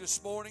prophetically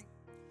this morning,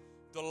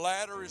 the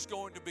latter is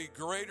going to be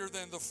greater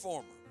than the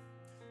former.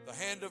 The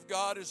hand of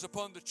God is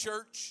upon the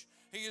church.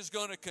 He is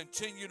going to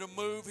continue to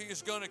move. He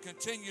is going to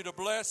continue to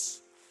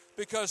bless,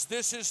 because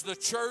this is the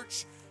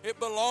church. It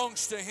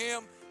belongs to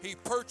him. He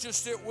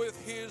purchased it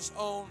with his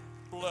own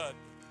blood.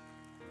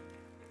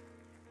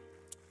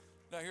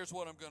 Now here's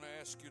what I'm going to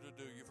ask you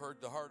to do. You've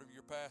heard the heart of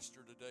your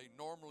pastor today.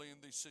 Normally in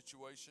these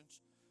situations,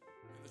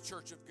 in the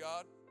church of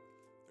God,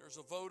 there's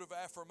a vote of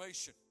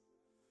affirmation.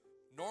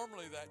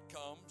 Normally that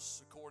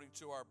comes, according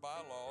to our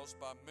bylaws,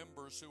 by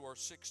members who are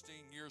 16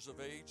 years of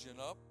age and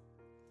up,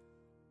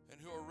 and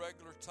who are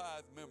regular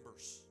tithe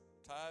members.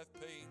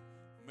 tithe-paying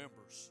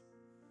members.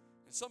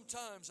 And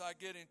sometimes I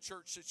get in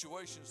church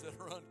situations that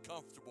are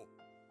uncomfortable.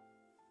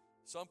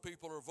 Some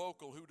people are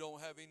vocal who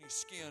don't have any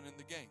skin in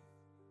the game.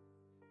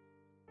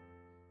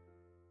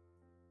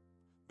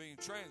 Being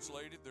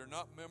translated, they're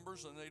not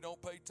members and they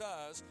don't pay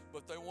tithes,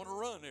 but they want to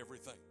run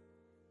everything.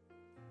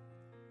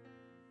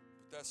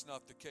 But that's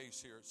not the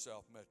case here at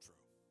South Metro.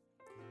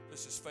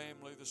 This is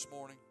family this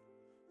morning.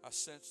 I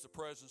sense the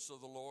presence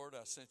of the Lord.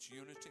 I sense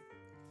unity.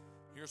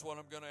 Here's what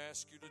I'm going to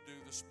ask you to do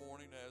this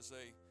morning as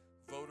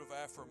a vote of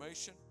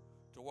affirmation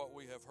to what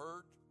we have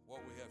heard,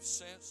 what we have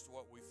sensed,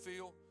 what we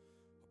feel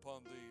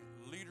upon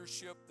the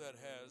leadership that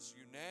has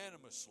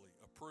unanimously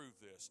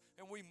approved this.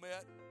 And we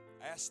met,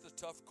 asked the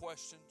tough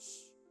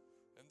questions,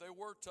 and they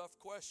were tough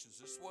questions.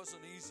 This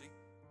wasn't easy,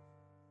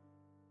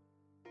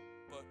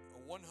 but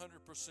a 100%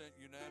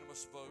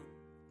 unanimous vote.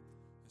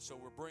 And so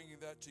we're bringing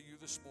that to you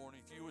this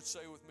morning. If you would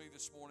say with me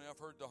this morning, I've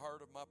heard the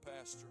heart of my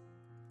pastor.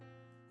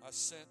 I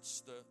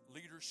sense the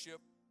leadership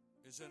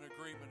is in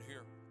agreement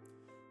here.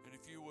 And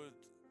if you would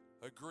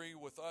agree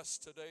with us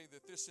today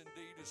that this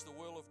indeed is the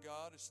will of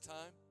God, it's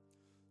time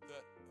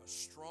that a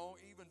strong,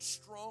 even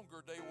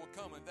stronger day will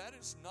come. And that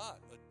is not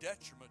a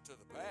detriment to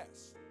the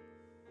past.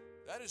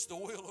 That is the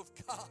will of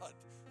God,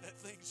 that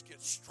things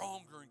get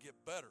stronger and get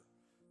better,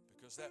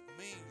 because that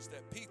means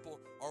that people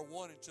are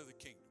won into the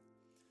kingdom.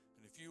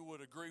 And if you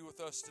would agree with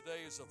us today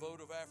as a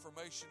vote of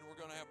affirmation, we're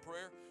going to have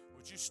prayer.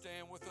 Would you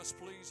stand with us,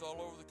 please,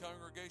 all over the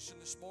congregation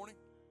this morning?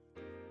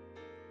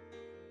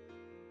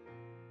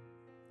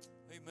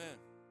 Amen.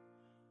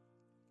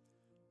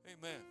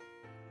 Amen.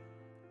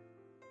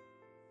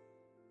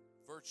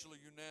 Virtually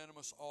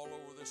unanimous all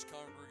over this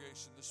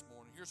congregation this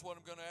morning. Here's what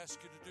I'm going to ask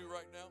you to do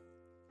right now.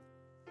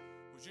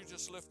 Would you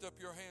just lift up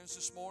your hands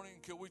this morning?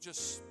 Could we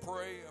just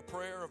pray a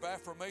prayer of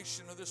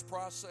affirmation of this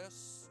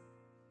process?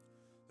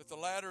 That the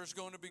latter is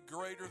going to be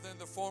greater than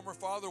the former.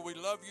 Father, we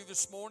love you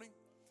this morning.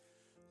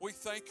 We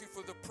thank you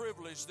for the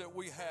privilege that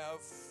we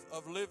have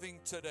of living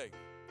today.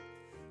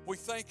 We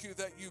thank you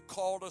that you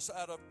called us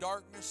out of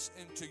darkness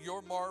into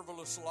your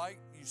marvelous light.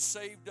 You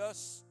saved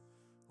us,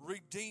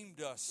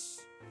 redeemed us,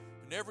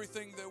 and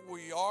everything that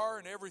we are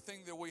and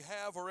everything that we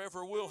have or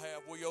ever will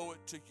have, we owe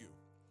it to you.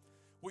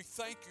 We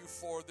thank you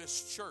for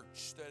this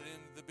church that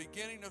in the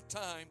beginning of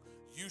time,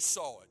 you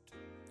saw it.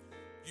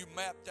 You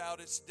mapped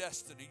out its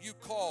destiny. You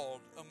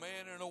called a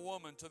man and a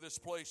woman to this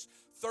place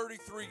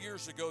 33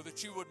 years ago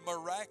that you would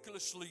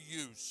miraculously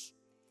use.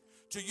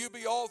 To you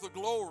be all the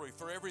glory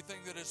for everything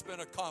that has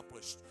been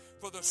accomplished,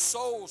 for the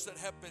souls that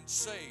have been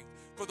saved,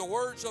 for the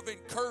words of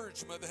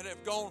encouragement that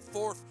have gone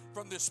forth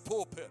from this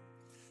pulpit.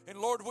 And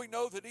Lord, we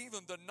know that even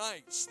the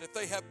nights that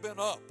they have been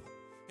up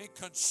in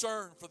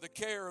concern for the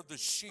care of the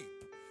sheep,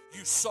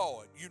 you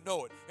saw it, you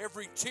know it.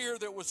 Every tear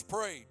that was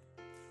prayed,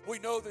 we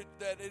know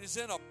that it is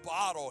in a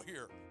bottle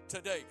here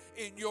today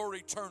in your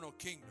eternal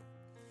kingdom.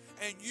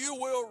 And you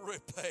will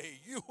repay,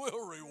 you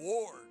will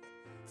reward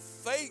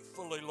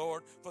faithfully,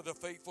 Lord, for the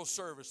faithful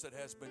service that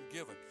has been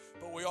given.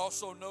 But we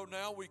also know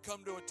now we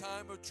come to a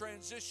time of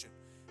transition.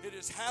 It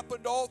has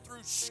happened all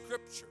through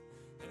Scripture.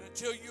 And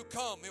until you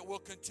come, it will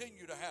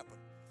continue to happen.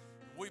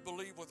 We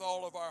believe with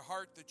all of our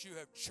heart that you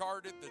have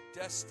charted the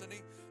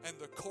destiny and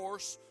the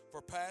course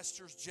for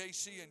Pastors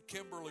J.C. and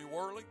Kimberly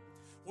Worley.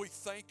 We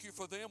thank you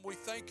for them. We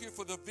thank you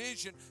for the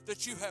vision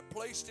that you have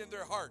placed in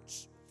their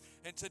hearts.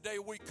 And today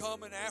we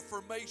come in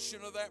affirmation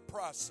of that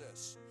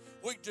process.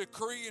 We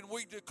decree and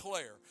we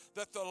declare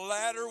that the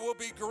latter will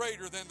be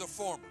greater than the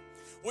former.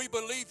 We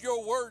believe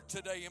your word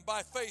today, and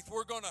by faith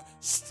we're going to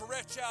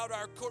stretch out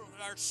our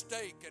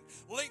stake and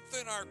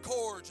lengthen our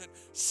cords and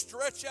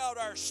stretch out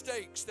our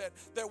stakes that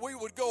we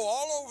would go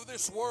all over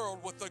this world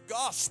with the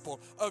gospel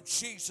of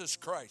Jesus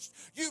Christ.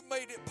 You've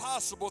made it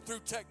possible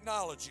through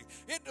technology.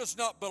 It does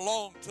not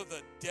belong to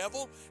the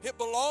devil. It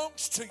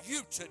belongs to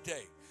you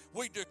today.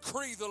 We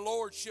decree the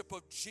lordship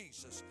of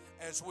Jesus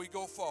as we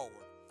go forward.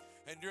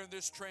 And during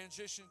this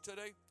transition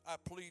today, I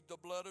plead the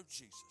blood of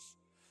Jesus,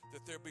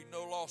 that there be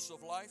no loss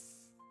of life,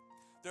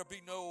 there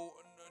be no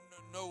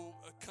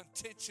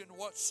contention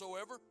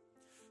whatsoever.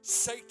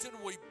 Satan,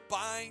 we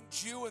bind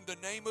you in the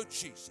name of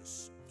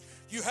Jesus.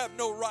 You have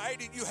no right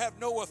and you have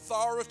no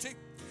authority.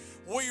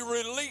 We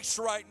release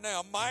right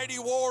now mighty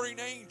warring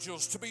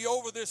angels to be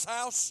over this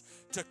house,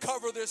 to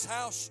cover this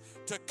house,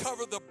 to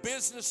cover the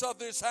business of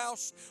this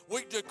house.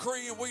 We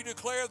decree and we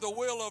declare the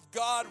will of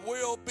God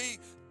will be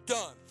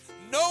done.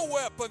 No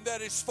weapon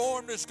that is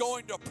formed is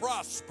going to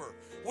prosper.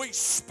 We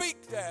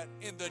speak that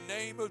in the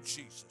name of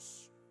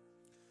Jesus.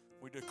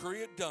 We decree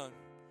it done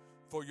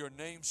for your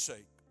name's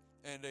sake.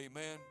 And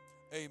amen,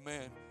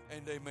 amen,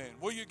 and amen.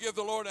 Will you give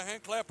the Lord a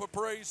hand clap of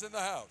praise in the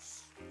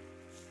house?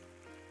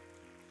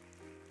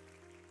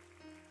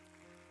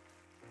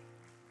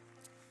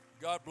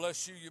 God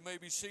bless you. You may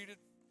be seated.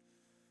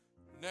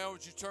 Now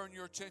would you turn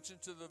your attention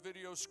to the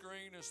video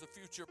screen as the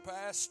future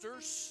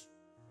pastors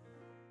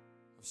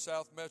of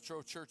South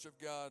Metro Church of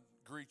God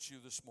greet you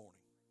this morning.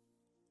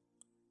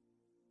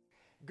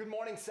 Good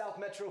morning, South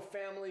Metro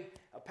family.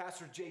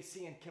 Pastor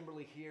JC and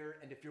Kimberly here,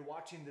 and if you're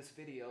watching this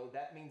video,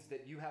 that means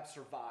that you have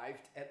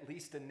survived, at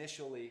least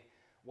initially,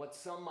 what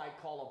some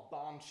might call a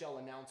bombshell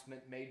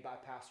announcement made by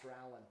Pastor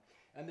Allan.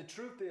 And the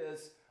truth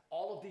is,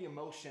 all of the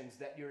emotions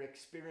that you're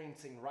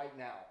experiencing right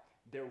now,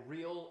 they're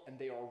real and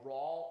they are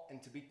raw,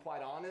 and to be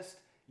quite honest,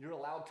 you're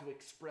allowed to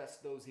express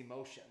those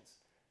emotions.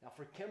 Now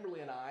for Kimberly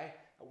and I,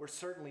 we're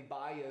certainly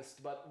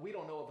biased, but we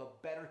don't know of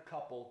a better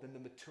couple than the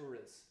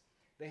Maturas.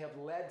 They have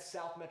led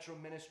South Metro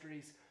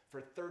Ministries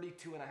for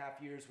 32 and a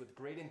half years with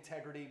great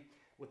integrity,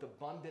 with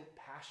abundant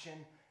passion,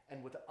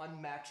 and with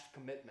unmatched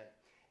commitment.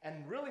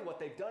 And really what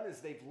they've done is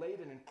they've laid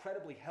an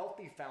incredibly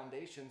healthy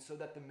foundation so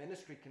that the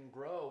ministry can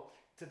grow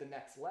to the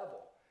next level.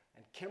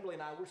 And Kimberly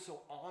and I, we're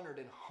so honored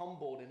and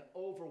humbled and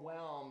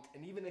overwhelmed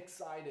and even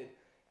excited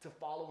to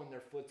follow in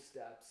their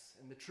footsteps.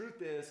 And the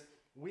truth is,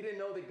 we didn't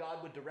know that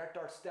God would direct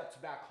our steps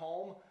back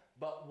home,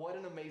 but what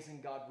an amazing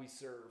God we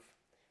serve.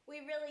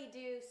 We really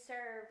do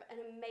serve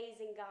an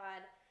amazing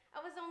God.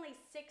 I was only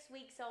 6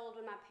 weeks old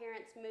when my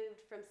parents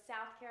moved from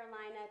South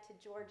Carolina to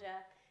Georgia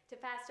to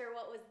pastor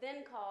what was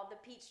then called the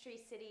Peachtree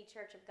City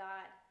Church of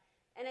God.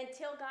 And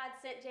until God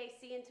sent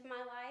JC into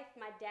my life,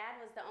 my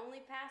dad was the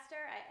only pastor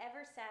I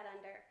ever sat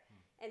under.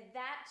 And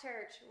that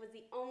church was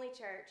the only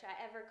church I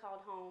ever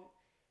called home.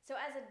 So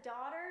as a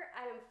daughter,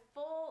 I am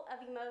full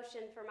of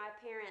emotion for my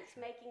parents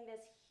making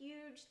this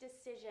huge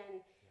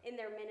decision in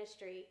their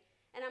ministry.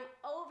 And I'm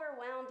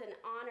overwhelmed and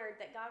honored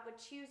that God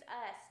would choose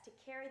us to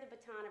carry the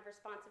baton of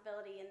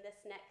responsibility in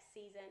this next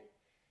season.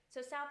 So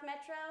South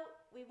Metro,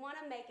 we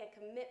want to make a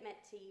commitment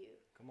to you.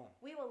 Come on.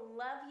 We will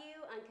love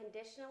you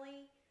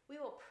unconditionally. We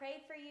will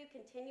pray for you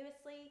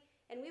continuously.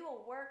 And we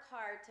will work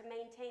hard to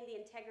maintain the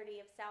integrity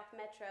of South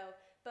Metro,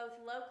 both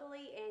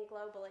locally and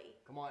globally.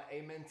 Come on,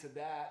 amen to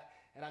that.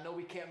 And I know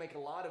we can't make a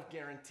lot of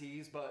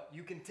guarantees, but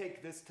you can take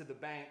this to the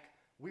bank.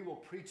 We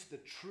will preach the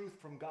truth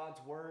from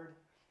God's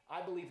word.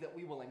 I believe that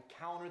we will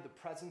encounter the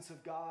presence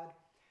of God.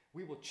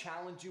 We will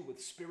challenge you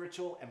with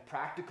spiritual and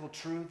practical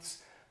truths.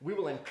 We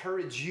will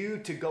encourage you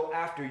to go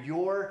after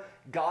your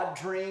God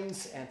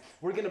dreams, and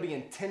we're going to be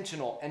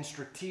intentional and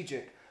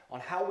strategic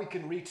on how we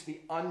can reach the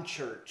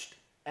unchurched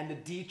and the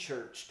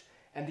de-churched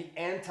and the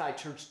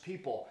anti-churched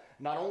people,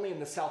 not only in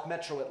the South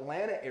Metro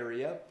Atlanta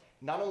area,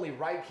 not only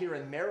right here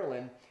in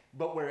Maryland,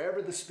 but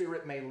wherever the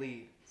Spirit may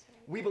lead.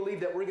 We believe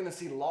that we're going to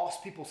see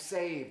lost people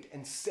saved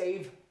and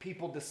saved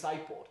people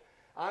discipled.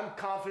 I'm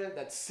confident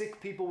that sick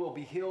people will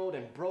be healed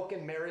and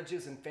broken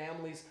marriages and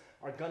families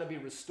are going to be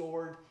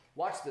restored.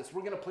 Watch this.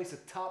 We're going to place a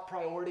top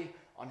priority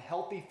on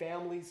healthy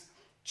families,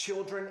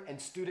 children,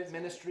 and student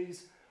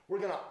ministries. We're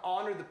going to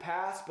honor the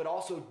past, but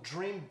also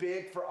dream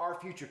big for our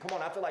future. Come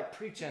on, I feel like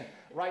preaching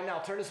right now.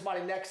 Turn to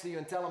somebody next to you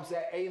and tell them,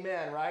 say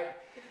amen, right?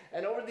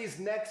 And over these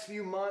next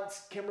few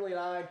months, Kimberly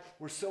and I,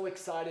 we're so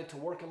excited to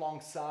work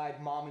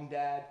alongside mom and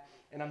dad.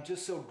 And I'm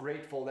just so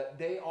grateful that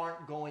they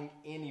aren't going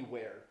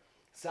anywhere.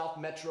 South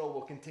Metro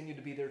will continue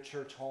to be their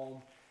church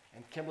home.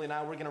 And Kimberly and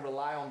I, we're going to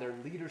rely on their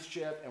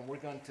leadership, and we're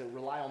going to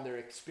rely on their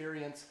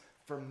experience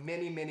for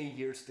many, many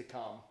years to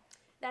come.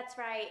 That's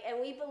right,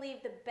 and we believe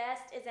the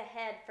best is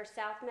ahead for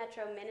South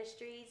Metro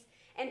Ministries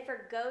and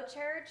for Go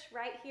Church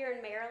right here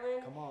in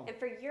Maryland, and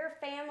for your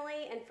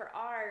family and for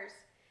ours.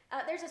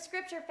 There's a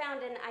scripture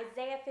found in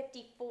Isaiah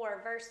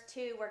 54, verse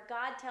 2, where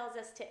God tells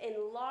us to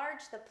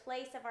enlarge the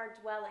place of our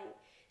dwelling,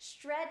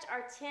 stretch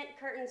our tent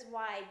curtains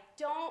wide,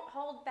 don't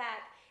hold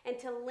back, and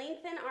to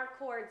lengthen our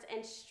cords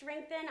and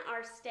strengthen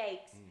our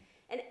stakes.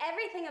 And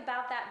everything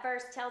about that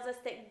verse tells us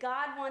that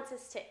God wants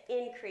us to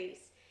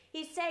increase.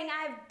 He's saying,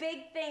 I have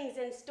big things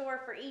in store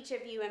for each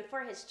of you and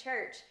for his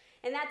church.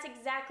 And that's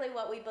exactly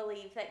what we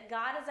believe, that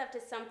God is up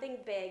to something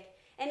big,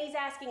 and he's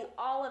asking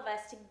all of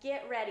us to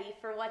get ready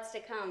for what's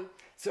to come.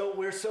 So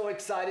we're so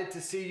excited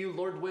to see you,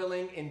 Lord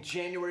willing, in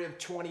January of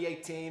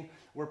 2018.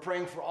 We're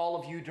praying for all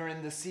of you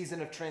during this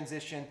season of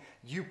transition.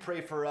 You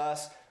pray for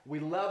us. We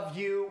love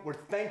you. We're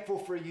thankful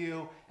for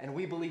you. And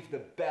we believe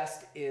the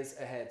best is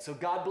ahead. So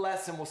God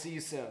bless, and we'll see you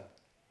soon.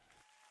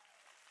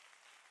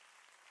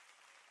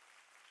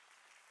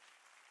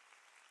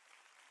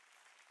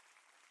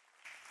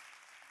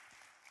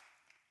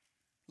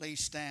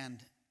 Please stand.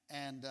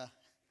 And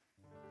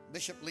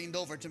Bishop leaned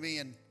over to me,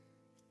 and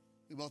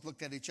we both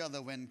looked at each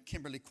other when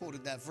Kimberly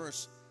quoted that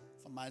verse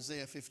from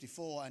Isaiah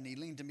 54, and he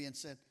leaned to me and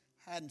said,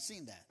 I hadn't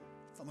seen that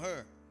from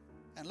her,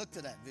 and looked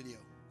at that video.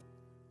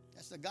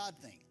 That's a God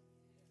thing.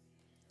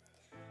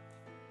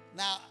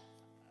 Now,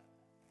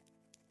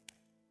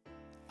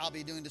 I'll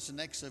be doing this in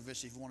the next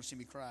service if you want to see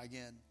me cry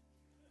again.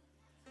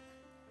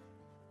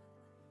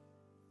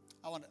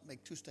 I want to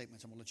make two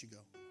statements. I'm going to let you go.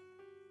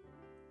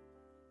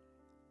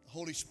 The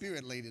Holy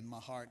Spirit laid in my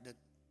heart that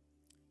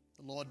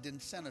the Lord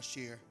didn't send us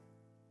here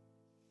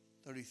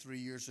 33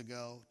 years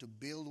ago to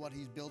build what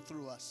he's built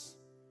through us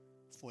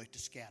for it to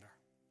scatter.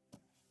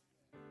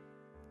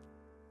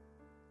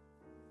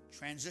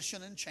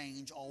 Transition and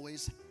change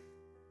always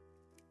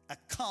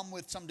come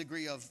with some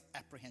degree of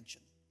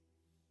apprehension.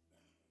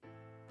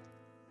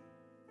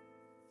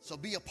 So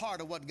be a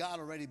part of what God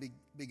already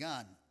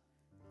begun,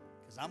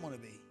 as I'm going to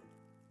be.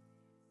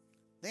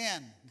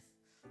 Then,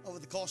 over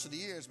the course of the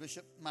years,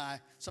 Bishop,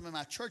 some of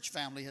my church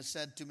family has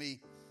said to me,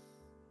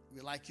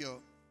 we like your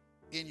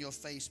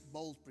in-your-face,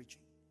 bold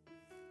preaching.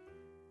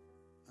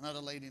 Another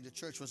lady in the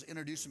church was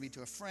introducing me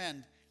to a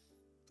friend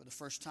for the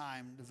first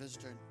time, the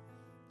visitor.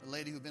 The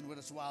lady who'd been with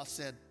us a while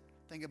said,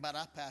 "Think about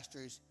our pastor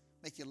is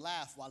make you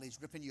laugh while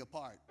he's ripping you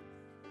apart."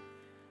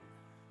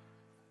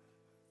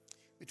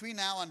 Between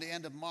now and the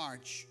end of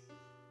March,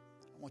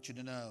 I want you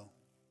to know,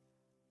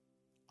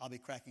 I'll be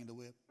cracking the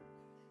whip.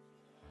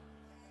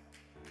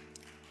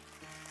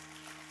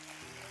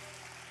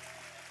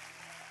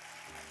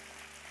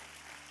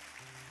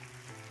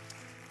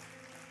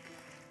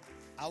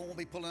 I won't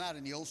be pulling out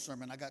any old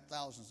sermon. I got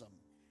thousands of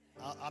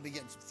them. I'll be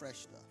getting some fresh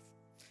stuff.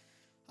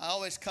 I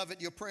always covet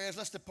your prayers.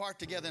 Let's depart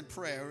together in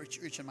prayer,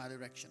 reach in my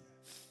direction.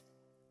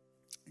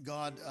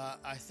 God,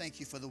 I thank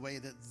you for the way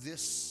that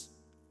this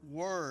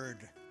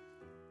word,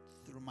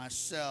 through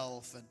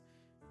myself and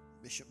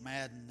Bishop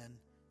Madden and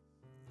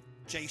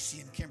JC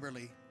and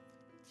Kimberly,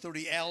 through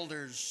the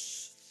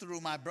elders,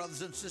 through my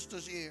brothers and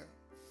sisters here,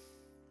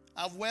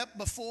 I've wept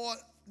before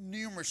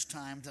numerous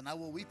times, and I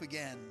will weep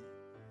again.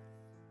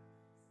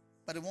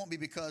 But it won't be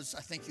because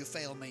I think you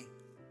failed me.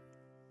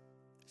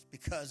 It's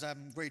because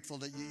I'm grateful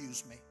that you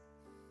used me.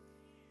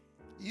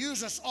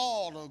 Use us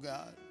all, oh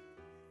God,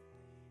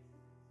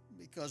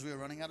 because we're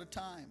running out of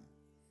time.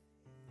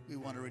 We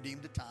want to redeem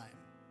the time.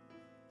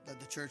 Let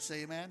the church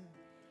say amen.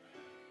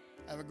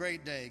 Have a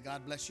great day.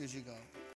 God bless you as you go.